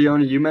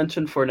 Leone, you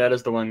mentioned Fournette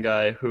as the one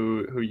guy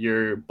who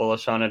you're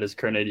bullish on at his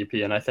current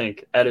ADP, and I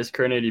think at his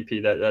current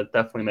ADP that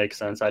definitely makes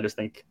sense. I just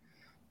think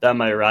that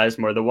might rise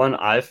more. The one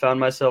I found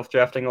myself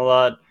drafting a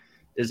lot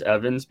is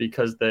Evans,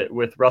 because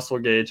with Russell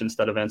Gage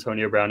instead of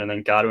Antonio Brown, and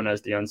then Godwin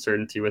has the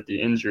uncertainty with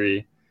the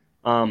injury.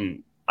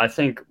 I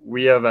think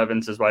we have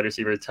Evans as wide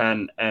receiver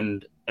 10,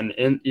 and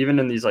even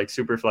in these like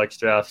super flex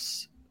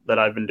drafts that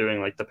I've been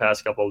doing like the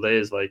past couple of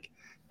days, like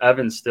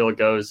Evans still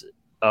goes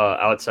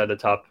outside the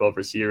top 12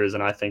 receivers,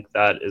 and I think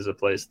that is a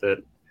place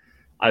that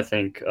I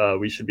think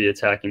we should be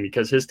attacking,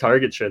 because his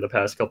target share the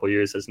past couple of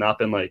years has not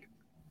been like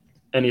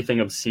anything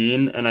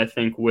obscene. And I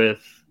think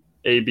with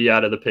AB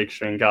out of the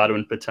picture and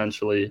Godwin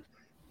potentially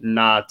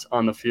not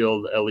on the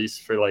field, at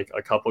least for like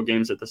a couple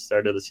games at the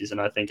start of the season,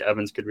 I think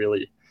Evans could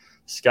really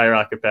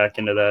skyrocket back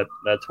into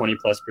that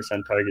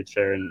 20+% target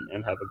share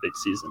and have a big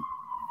season.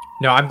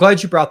 No, I'm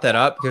glad you brought that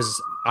up,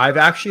 because I've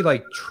actually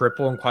like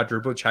triple and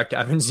quadruple checked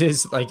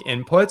Evans's like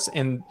inputs,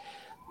 and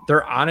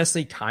they're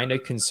honestly kind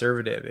of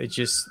conservative. It's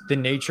just the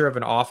nature of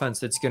an offense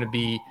that's going to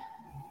be,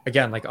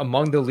 again, like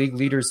among the league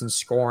leaders in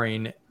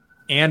scoring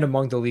and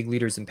among the league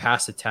leaders in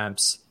pass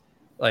attempts.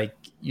 Like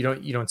you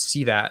don't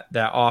see that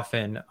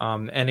often.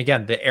 And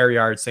again, the air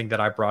yards thing that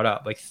I brought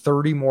up, like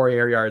 30 more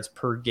air yards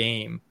per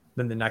game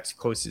than the next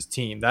closest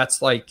team.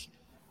 That's like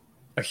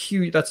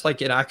that's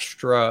like an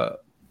extra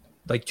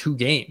like 2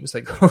 games,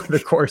 like over the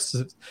course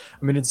of,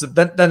 I mean, it's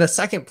then a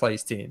second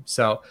place team.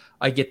 So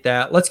I get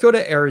that. Let's go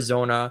to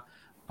Arizona.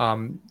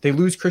 They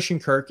lose Christian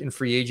Kirk in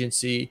free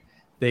agency.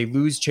 They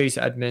lose Chase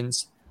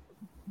Edmonds.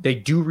 They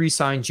do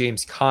re-sign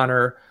James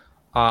Conner.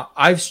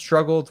 I've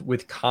struggled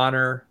with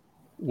Conner,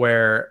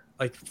 where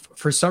like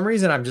for some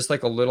reason I'm just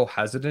like a little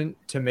hesitant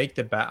to make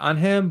the bet on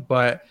him,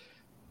 but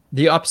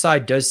the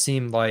upside does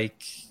seem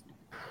like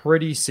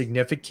pretty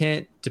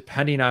significant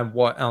depending on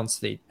what else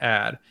they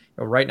add.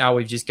 Right now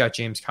we've just got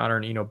James Conner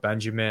and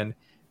Benjamin,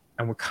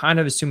 and we're kind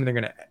of assuming they're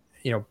going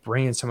to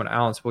bring in someone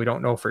else, but we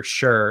don't know for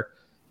sure.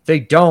 If they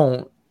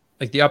don't,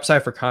 like the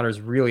upside for Connor is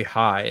really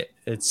high.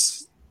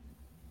 It's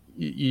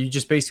you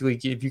just basically,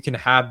 if you can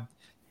have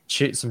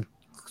some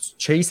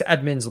Chase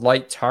Edmonds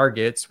light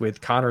targets with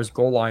Connor's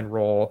goal line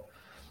role,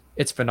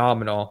 it's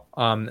phenomenal.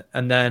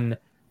 And then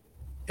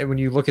when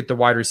you look at the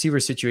wide receiver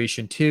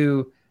situation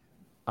too,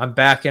 I'm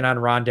back in on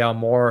Rondale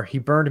Moore. He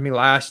burned me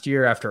last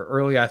year after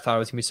early. I thought it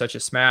was going to be such a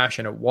smash,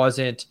 and it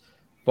wasn't.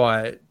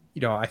 But,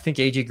 I think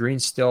AJ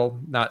Green's still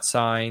not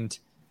signed,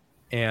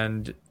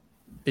 and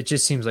it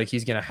just seems like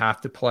he's going to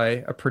have to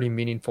play a pretty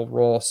meaningful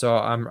role. So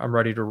I'm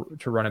ready to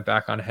run it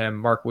back on him.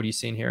 Mark, what are you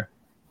seeing here?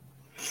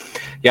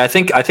 Yeah, I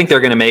think they're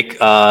going to make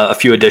a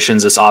few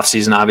additions this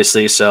offseason,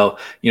 obviously. So,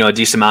 a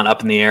decent amount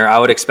up in the air. I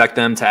would expect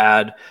them to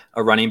add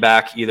a running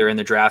back either in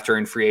the draft or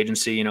in free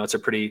agency. It's a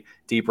pretty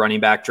deep running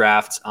back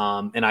draft.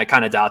 And I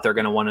kind of doubt they're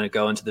going to want to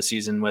go into the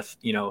season with,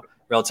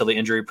 relatively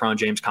injury prone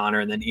James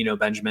Conner and then Eno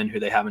Benjamin, who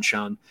they haven't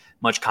shown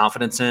much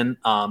confidence in.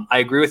 I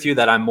agree with you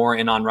that I'm more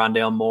in on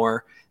Rondale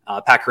Moore.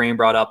 Pat Kareem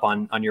brought up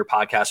on your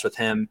podcast with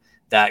him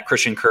that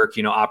Christian Kirk,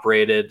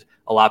 operated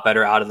a lot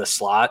better out of the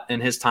slot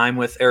in his time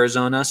with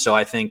Arizona. So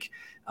I think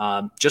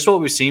just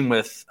what we've seen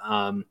with,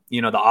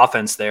 the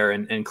offense there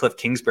and Cliff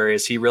Kingsbury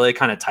is he really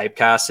kind of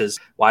typecasts his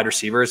wide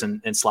receivers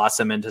and slots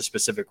them into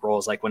specific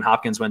roles. Like when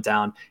Hopkins went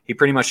down, he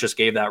pretty much just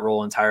gave that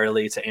role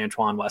entirely to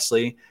Antoine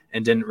Wesley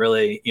and didn't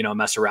really,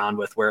 mess around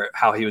with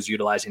how he was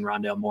utilizing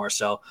Rondale Moore.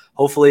 So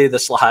hopefully the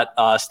slot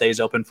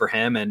stays open for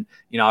him. And,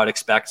 I would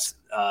expect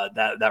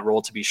that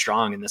role to be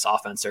strong in this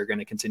offense. They're going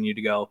to continue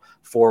to go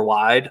 4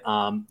 wide.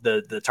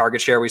 The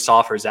target share we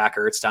saw for Zach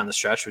Ertz down the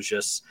stretch was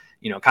just,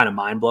 kind of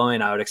mind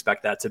blowing. I would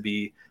expect that to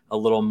be a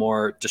little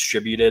more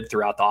distributed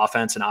throughout the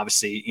offense. And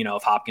obviously,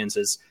 if Hopkins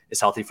is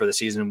healthy for the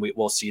season,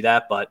 we'll see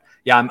that. But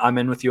yeah, I'm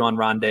in with you on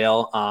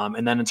Rondale.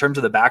 And then in terms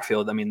of the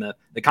backfield, I mean,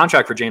 the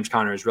contract for James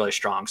Conner is really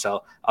strong.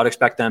 So I would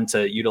expect them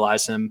to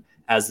utilize him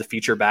as the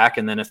feature back.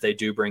 And then if they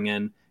do bring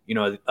in,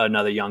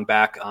 another young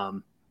back, I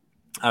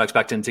would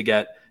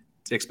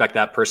expect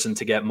that person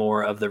to get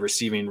more of the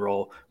receiving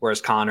role. Whereas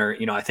Connor,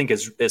 I think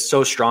is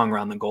so strong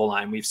around the goal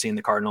line. We've seen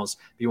the Cardinals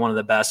be one of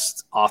the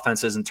best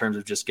offenses in terms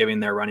of just giving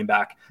their running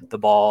back the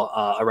ball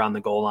around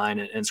the goal line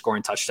and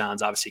scoring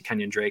touchdowns. Obviously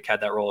Kenyon Drake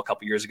had that role a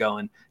couple years ago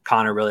and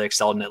Connor really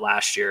excelled in it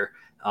last year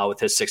with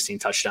his 16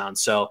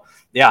 touchdowns. So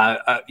yeah,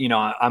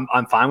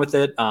 I'm fine with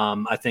it.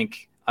 I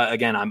think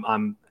again,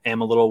 I'm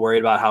a little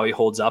worried about how he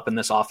holds up in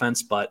this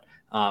offense, but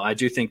I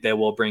do think they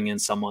will bring in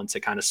someone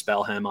to kind of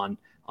spell him on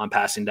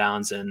passing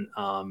downs. And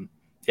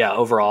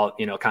overall,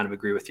 kind of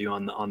agree with you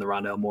on the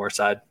Rondale Moore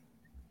side.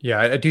 Yeah,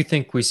 I do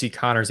think we see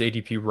Connor's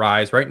ADP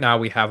rise. Right now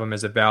we have him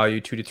as a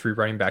value 2 to 3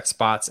 running back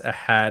spots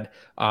ahead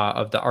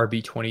of the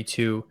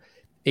RB22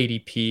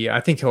 ADP.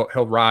 I think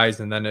he'll rise,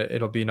 and then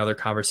it'll be another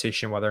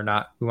conversation whether or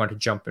not we want to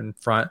jump in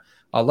front.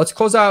 Let's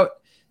close out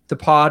the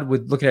pod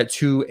with looking at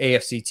 2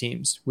 AFC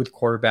teams with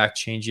quarterback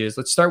changes.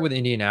 Let's start with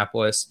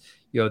Indianapolis.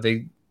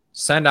 They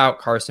send out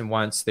Carson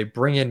Wentz. They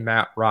bring in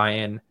Matt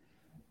Ryan.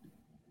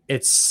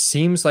 It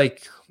seems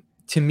like,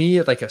 to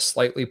me, like a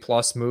slightly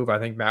plus move. I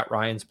think Matt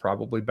Ryan's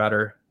probably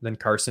better than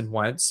Carson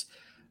Wentz.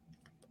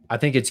 I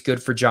think it's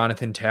good for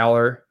Jonathan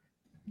Taylor,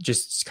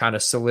 just kind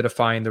of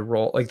solidifying the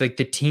role. Like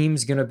the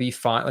team's going to be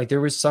fine. Like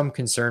there was some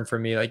concern for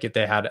me, like if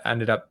they had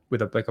ended up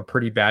with a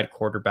pretty bad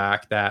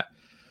quarterback that,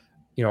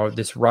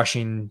 this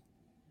rushing,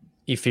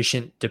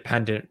 efficient,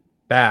 dependent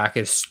back,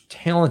 as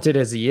talented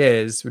as he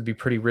is, would be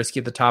pretty risky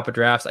at the top of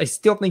drafts. I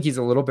still think he's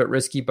a little bit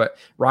risky, but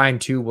Ryan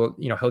too will,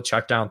 he'll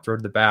check down, throw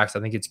to the backs.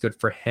 I think it's good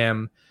for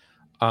him.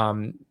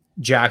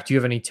 Jack, do you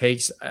have any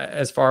takes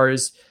as far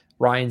as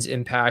Ryan's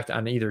impact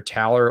on either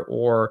Taylor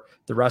or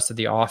the rest of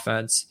the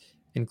offense,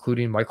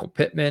 including Michael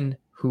Pittman,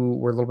 who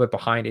we're a little bit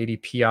behind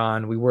ADP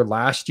on? We were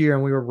last year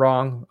and we were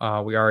wrong.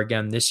 We are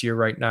again this year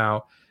right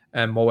now.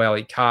 And Mo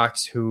Alley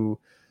Cox, who,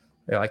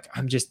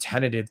 I'm just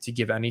tentative to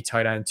give any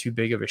tight end too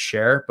big of a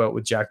share, but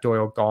with Jack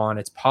Doyle gone,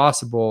 it's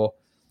possible,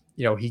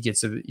 he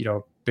gets a,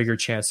 bigger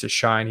chance to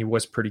shine. He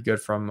was pretty good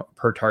from a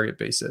per target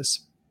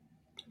basis.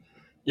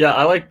 Yeah,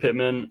 I like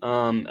Pittman.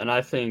 And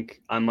I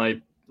think I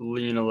might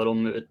lean a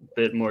little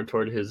bit more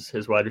toward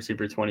his wide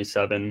receiver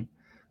 27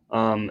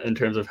 in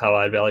terms of how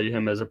I value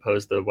him as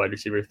opposed to wide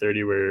receiver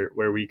 30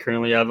 where we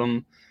currently have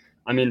him.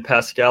 I mean,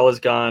 Pascal is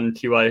gone.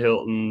 T.Y.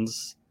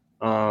 Hilton's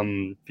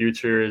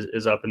future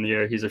is up in the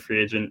air. He's a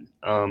free agent.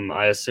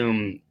 I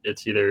assume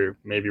it's either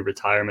maybe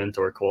retirement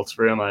or Colts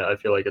for him. I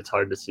feel like it's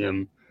hard to see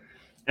him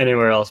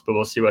anywhere else, but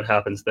we'll see what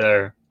happens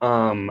there.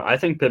 I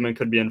think Pittman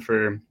could be in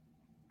for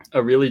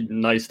a really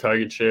nice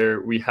target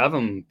share. We have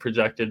him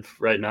projected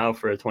right now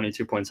for a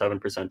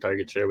 22.7%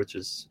 target share, which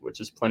is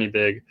plenty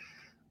big.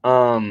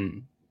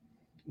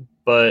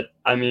 But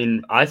I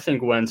mean, I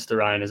think Wentz to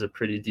Ryan is a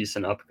pretty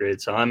decent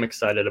upgrade. So I'm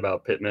excited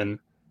about Pittman.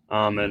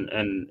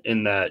 And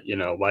in that,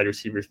 wide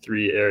receiver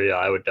 3 area,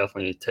 I would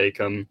definitely take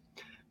him.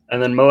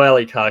 And then Mo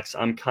Alley Cox,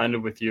 I'm kind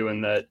of with you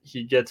in that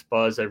he gets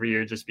buzz every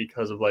year just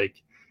because of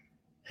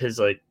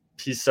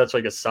he's such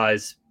a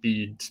size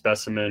speed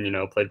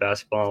specimen, played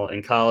basketball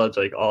in college,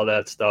 all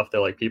that stuff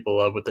that people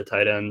love with the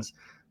tight ends.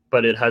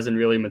 but it hasn't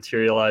really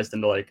materialized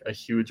into like a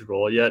huge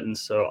role yet. And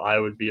so I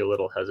would be a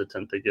little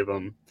hesitant to give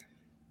him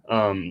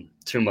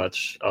too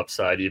much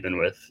upside, even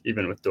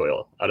with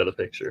Doyle out of the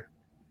picture.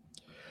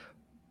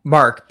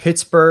 Mark,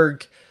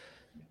 Pittsburgh,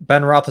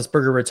 Ben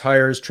Roethlisberger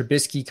retires,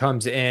 Trubisky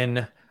comes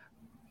in.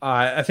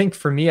 I think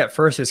for me at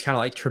first it's kind of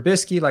like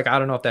Trubisky, like I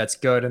don't know if that's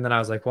good, and then I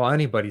was like, well,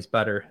 anybody's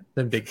better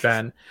than Big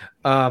Ben.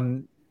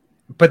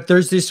 But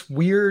there's this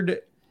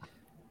weird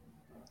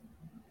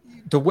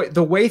the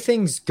way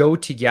things go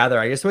together.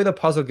 I guess the way the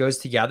puzzle goes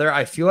together,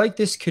 I feel like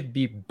this could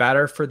be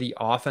better for the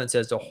offense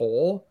as a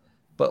whole,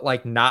 but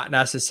like not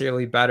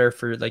necessarily better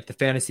for like the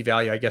fantasy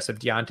value, I guess, of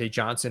Deontay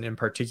Johnson in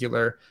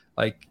particular.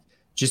 Like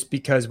just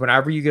because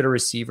whenever you get a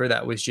receiver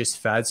that was just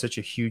fed such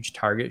a huge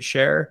target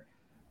share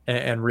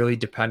and really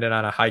dependent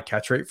on a high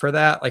catch rate for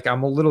that, like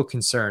I'm a little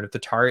concerned if the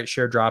target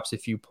share drops a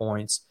few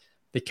points,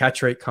 the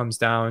catch rate comes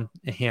down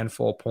a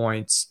handful of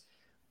points,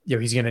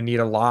 he's going to need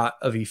a lot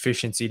of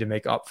efficiency to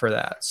make up for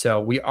that.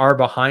 So we are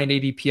behind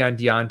ADP on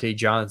Deontay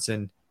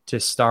Johnson to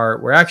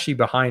start. We're actually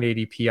behind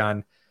ADP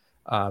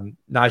on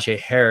Najee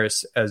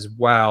Harris as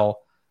well.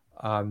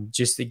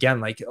 Just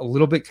again, like a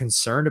little bit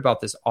concerned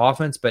about this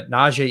offense, but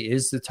Najee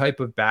is the type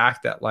of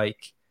back that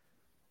like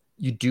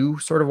you do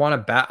sort of want to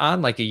bet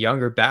on, like a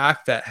younger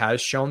back that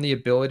has shown the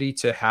ability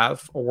to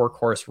have a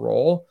workhorse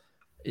role.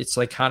 It's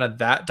like kind of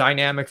that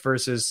dynamic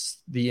versus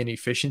the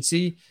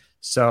inefficiency.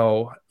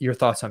 So your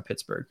thoughts on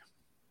Pittsburgh?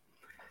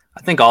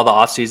 I think all the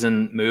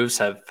offseason moves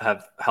have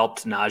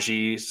helped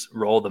Najee's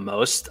role the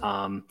most.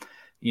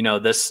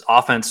 This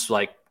offense,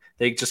 like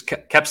they just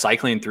kept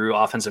cycling through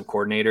offensive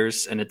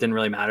coordinators, and it didn't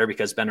really matter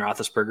because Ben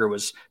Roethlisberger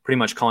was pretty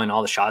much calling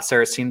all the shots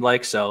there, it seemed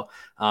like. So,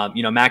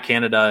 Matt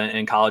Canada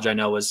in college, I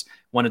know,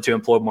 wanted to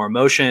employ more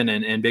motion,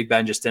 and Big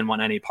Ben just didn't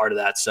want any part of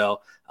that.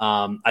 So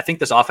I think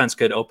this offense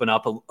could open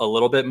up a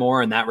little bit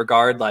more in that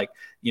regard. Like,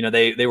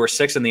 they were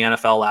 6th in the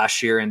NFL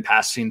last year in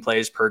passing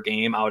plays per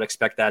game. I would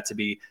expect that to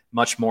be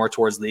much more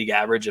towards league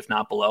average, if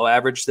not below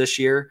average this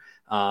year.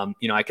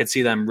 I could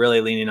see them really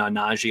leaning on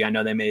Najee. I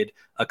know they made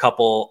a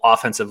couple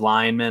offensive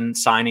lineman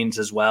signings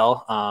as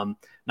well.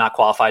 Not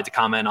qualified to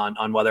comment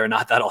on whether or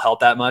not that'll help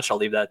that much. I'll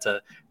leave that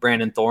to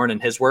Brandon Thorne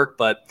and his work.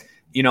 But,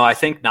 I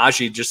think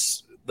Najee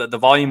just the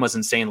volume was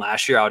insane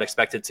last year. I would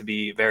expect it to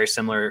be very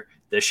similar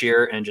this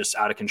year and just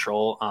out of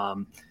control.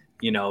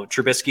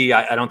 Trubisky,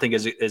 I don't think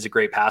is a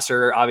great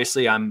passer.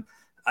 Obviously,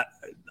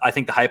 I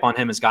think the hype on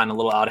him has gotten a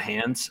little out of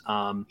hand.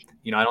 I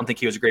don't think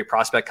he was a great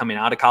prospect coming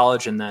out of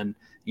college, and then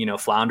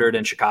floundered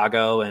in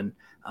Chicago, and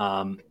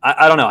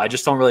I don't know. I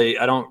just don't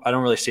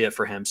really see it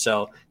for him.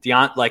 So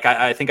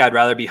I think I'd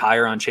rather be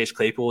higher on Chase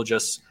Claypool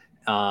just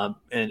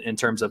in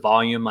terms of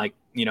volume. Like,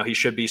 he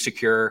should be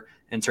secure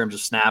in terms of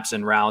snaps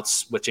and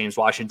routes with James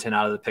Washington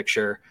out of the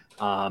picture.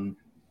 And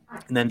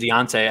then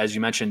Deontay, as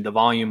you mentioned, the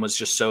volume was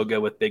just so good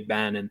with Big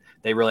Ben, and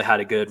they really had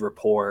a good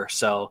rapport.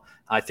 So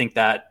I think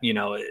that,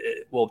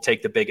 it will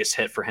take the biggest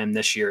hit for him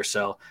this year.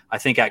 So I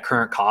think at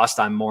current cost,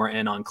 I'm more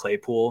in on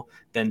Claypool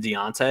than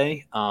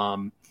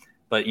Deontay.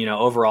 But,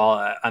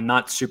 overall, I'm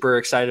not super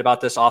excited about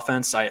this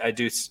offense.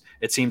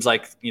 It seems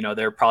like,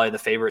 they're probably the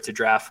favorite to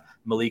draft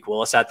Malik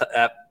Willis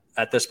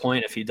at this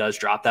point, if he does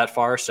drop that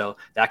far. So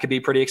that could be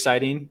pretty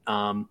exciting.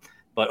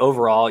 But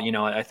overall,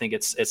 I think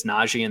it's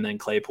Najee and then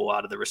Claypool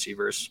out of the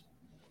receivers.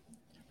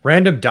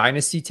 Random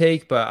dynasty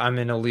take, but I'm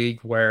in a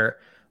league where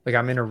like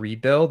I'm in a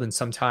rebuild, and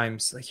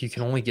sometimes like you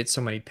can only get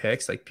so many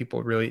picks. Like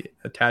people really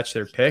attach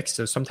their picks.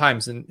 So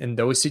sometimes in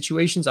those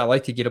situations, I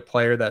like to get a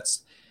player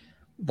that's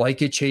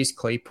like a Chase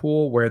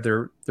Claypool, where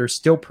they're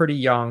still pretty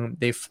young.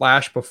 They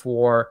flashed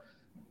before,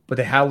 but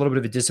they had a little bit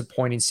of a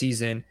disappointing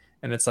season.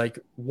 And it's like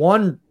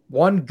one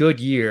good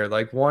year,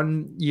 like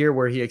 1 year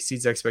where he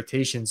exceeds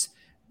expectations,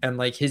 and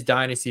like his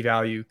dynasty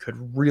value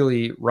could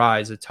really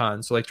rise a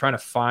ton. So like trying to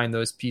find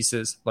those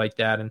pieces like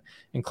that.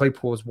 And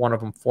Claypool is one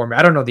of them for me.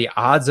 I don't know the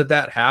odds of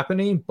that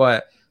happening,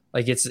 but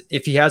like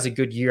if he has a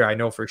good year, I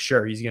know for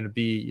sure he's going to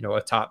be,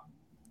 a top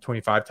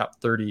 25,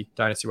 top 30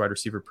 dynasty wide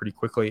receiver pretty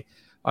quickly.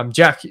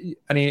 Jack,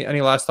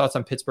 any last thoughts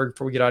on Pittsburgh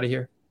before we get out of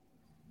here?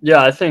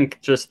 Yeah, I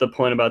think just the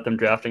point about them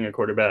drafting a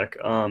quarterback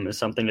is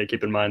something to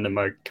keep in mind that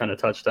Mark kind of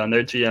touched on.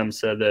 Their GM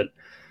said that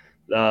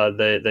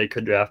they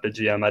could draft a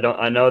GM.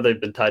 I know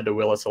they've been tied to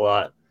Willis a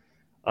lot.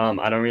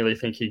 I don't really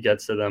think he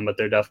gets to them, but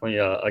they're definitely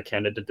a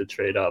candidate to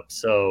trade up.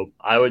 So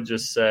I would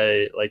just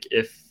say, like,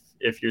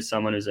 if you're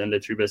someone who's into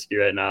Trubisky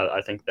right now,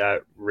 I think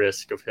that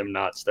risk of him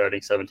not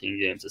starting 17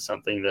 games is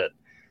something that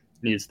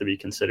needs to be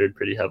considered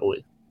pretty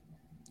heavily.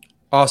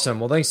 Awesome.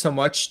 Well, thanks so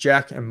much,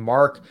 Jack and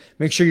Mark.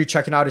 Make sure you're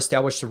checking out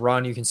Establish the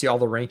Run. You can see all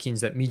the rankings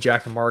that me,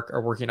 Jack, and Mark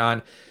are working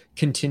on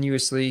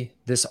continuously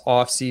this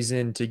off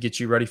season to get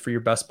you ready for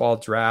your best ball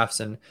drafts.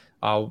 And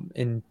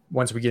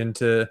once we get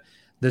into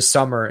this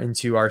summer,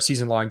 into our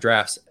season long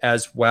drafts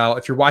as well.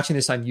 If you're watching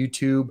this on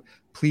YouTube,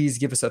 please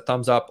give us a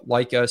thumbs up,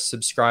 like us,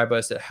 subscribe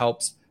us. It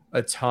helps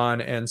a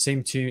ton. And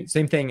same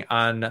thing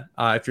on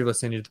if you're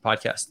listening to the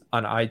podcast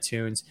on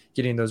iTunes,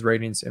 getting those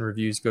ratings and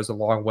reviews goes a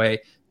long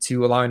way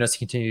to allowing us to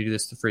continue to do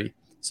this for free.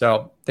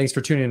 So thanks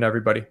for tuning in,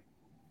 everybody.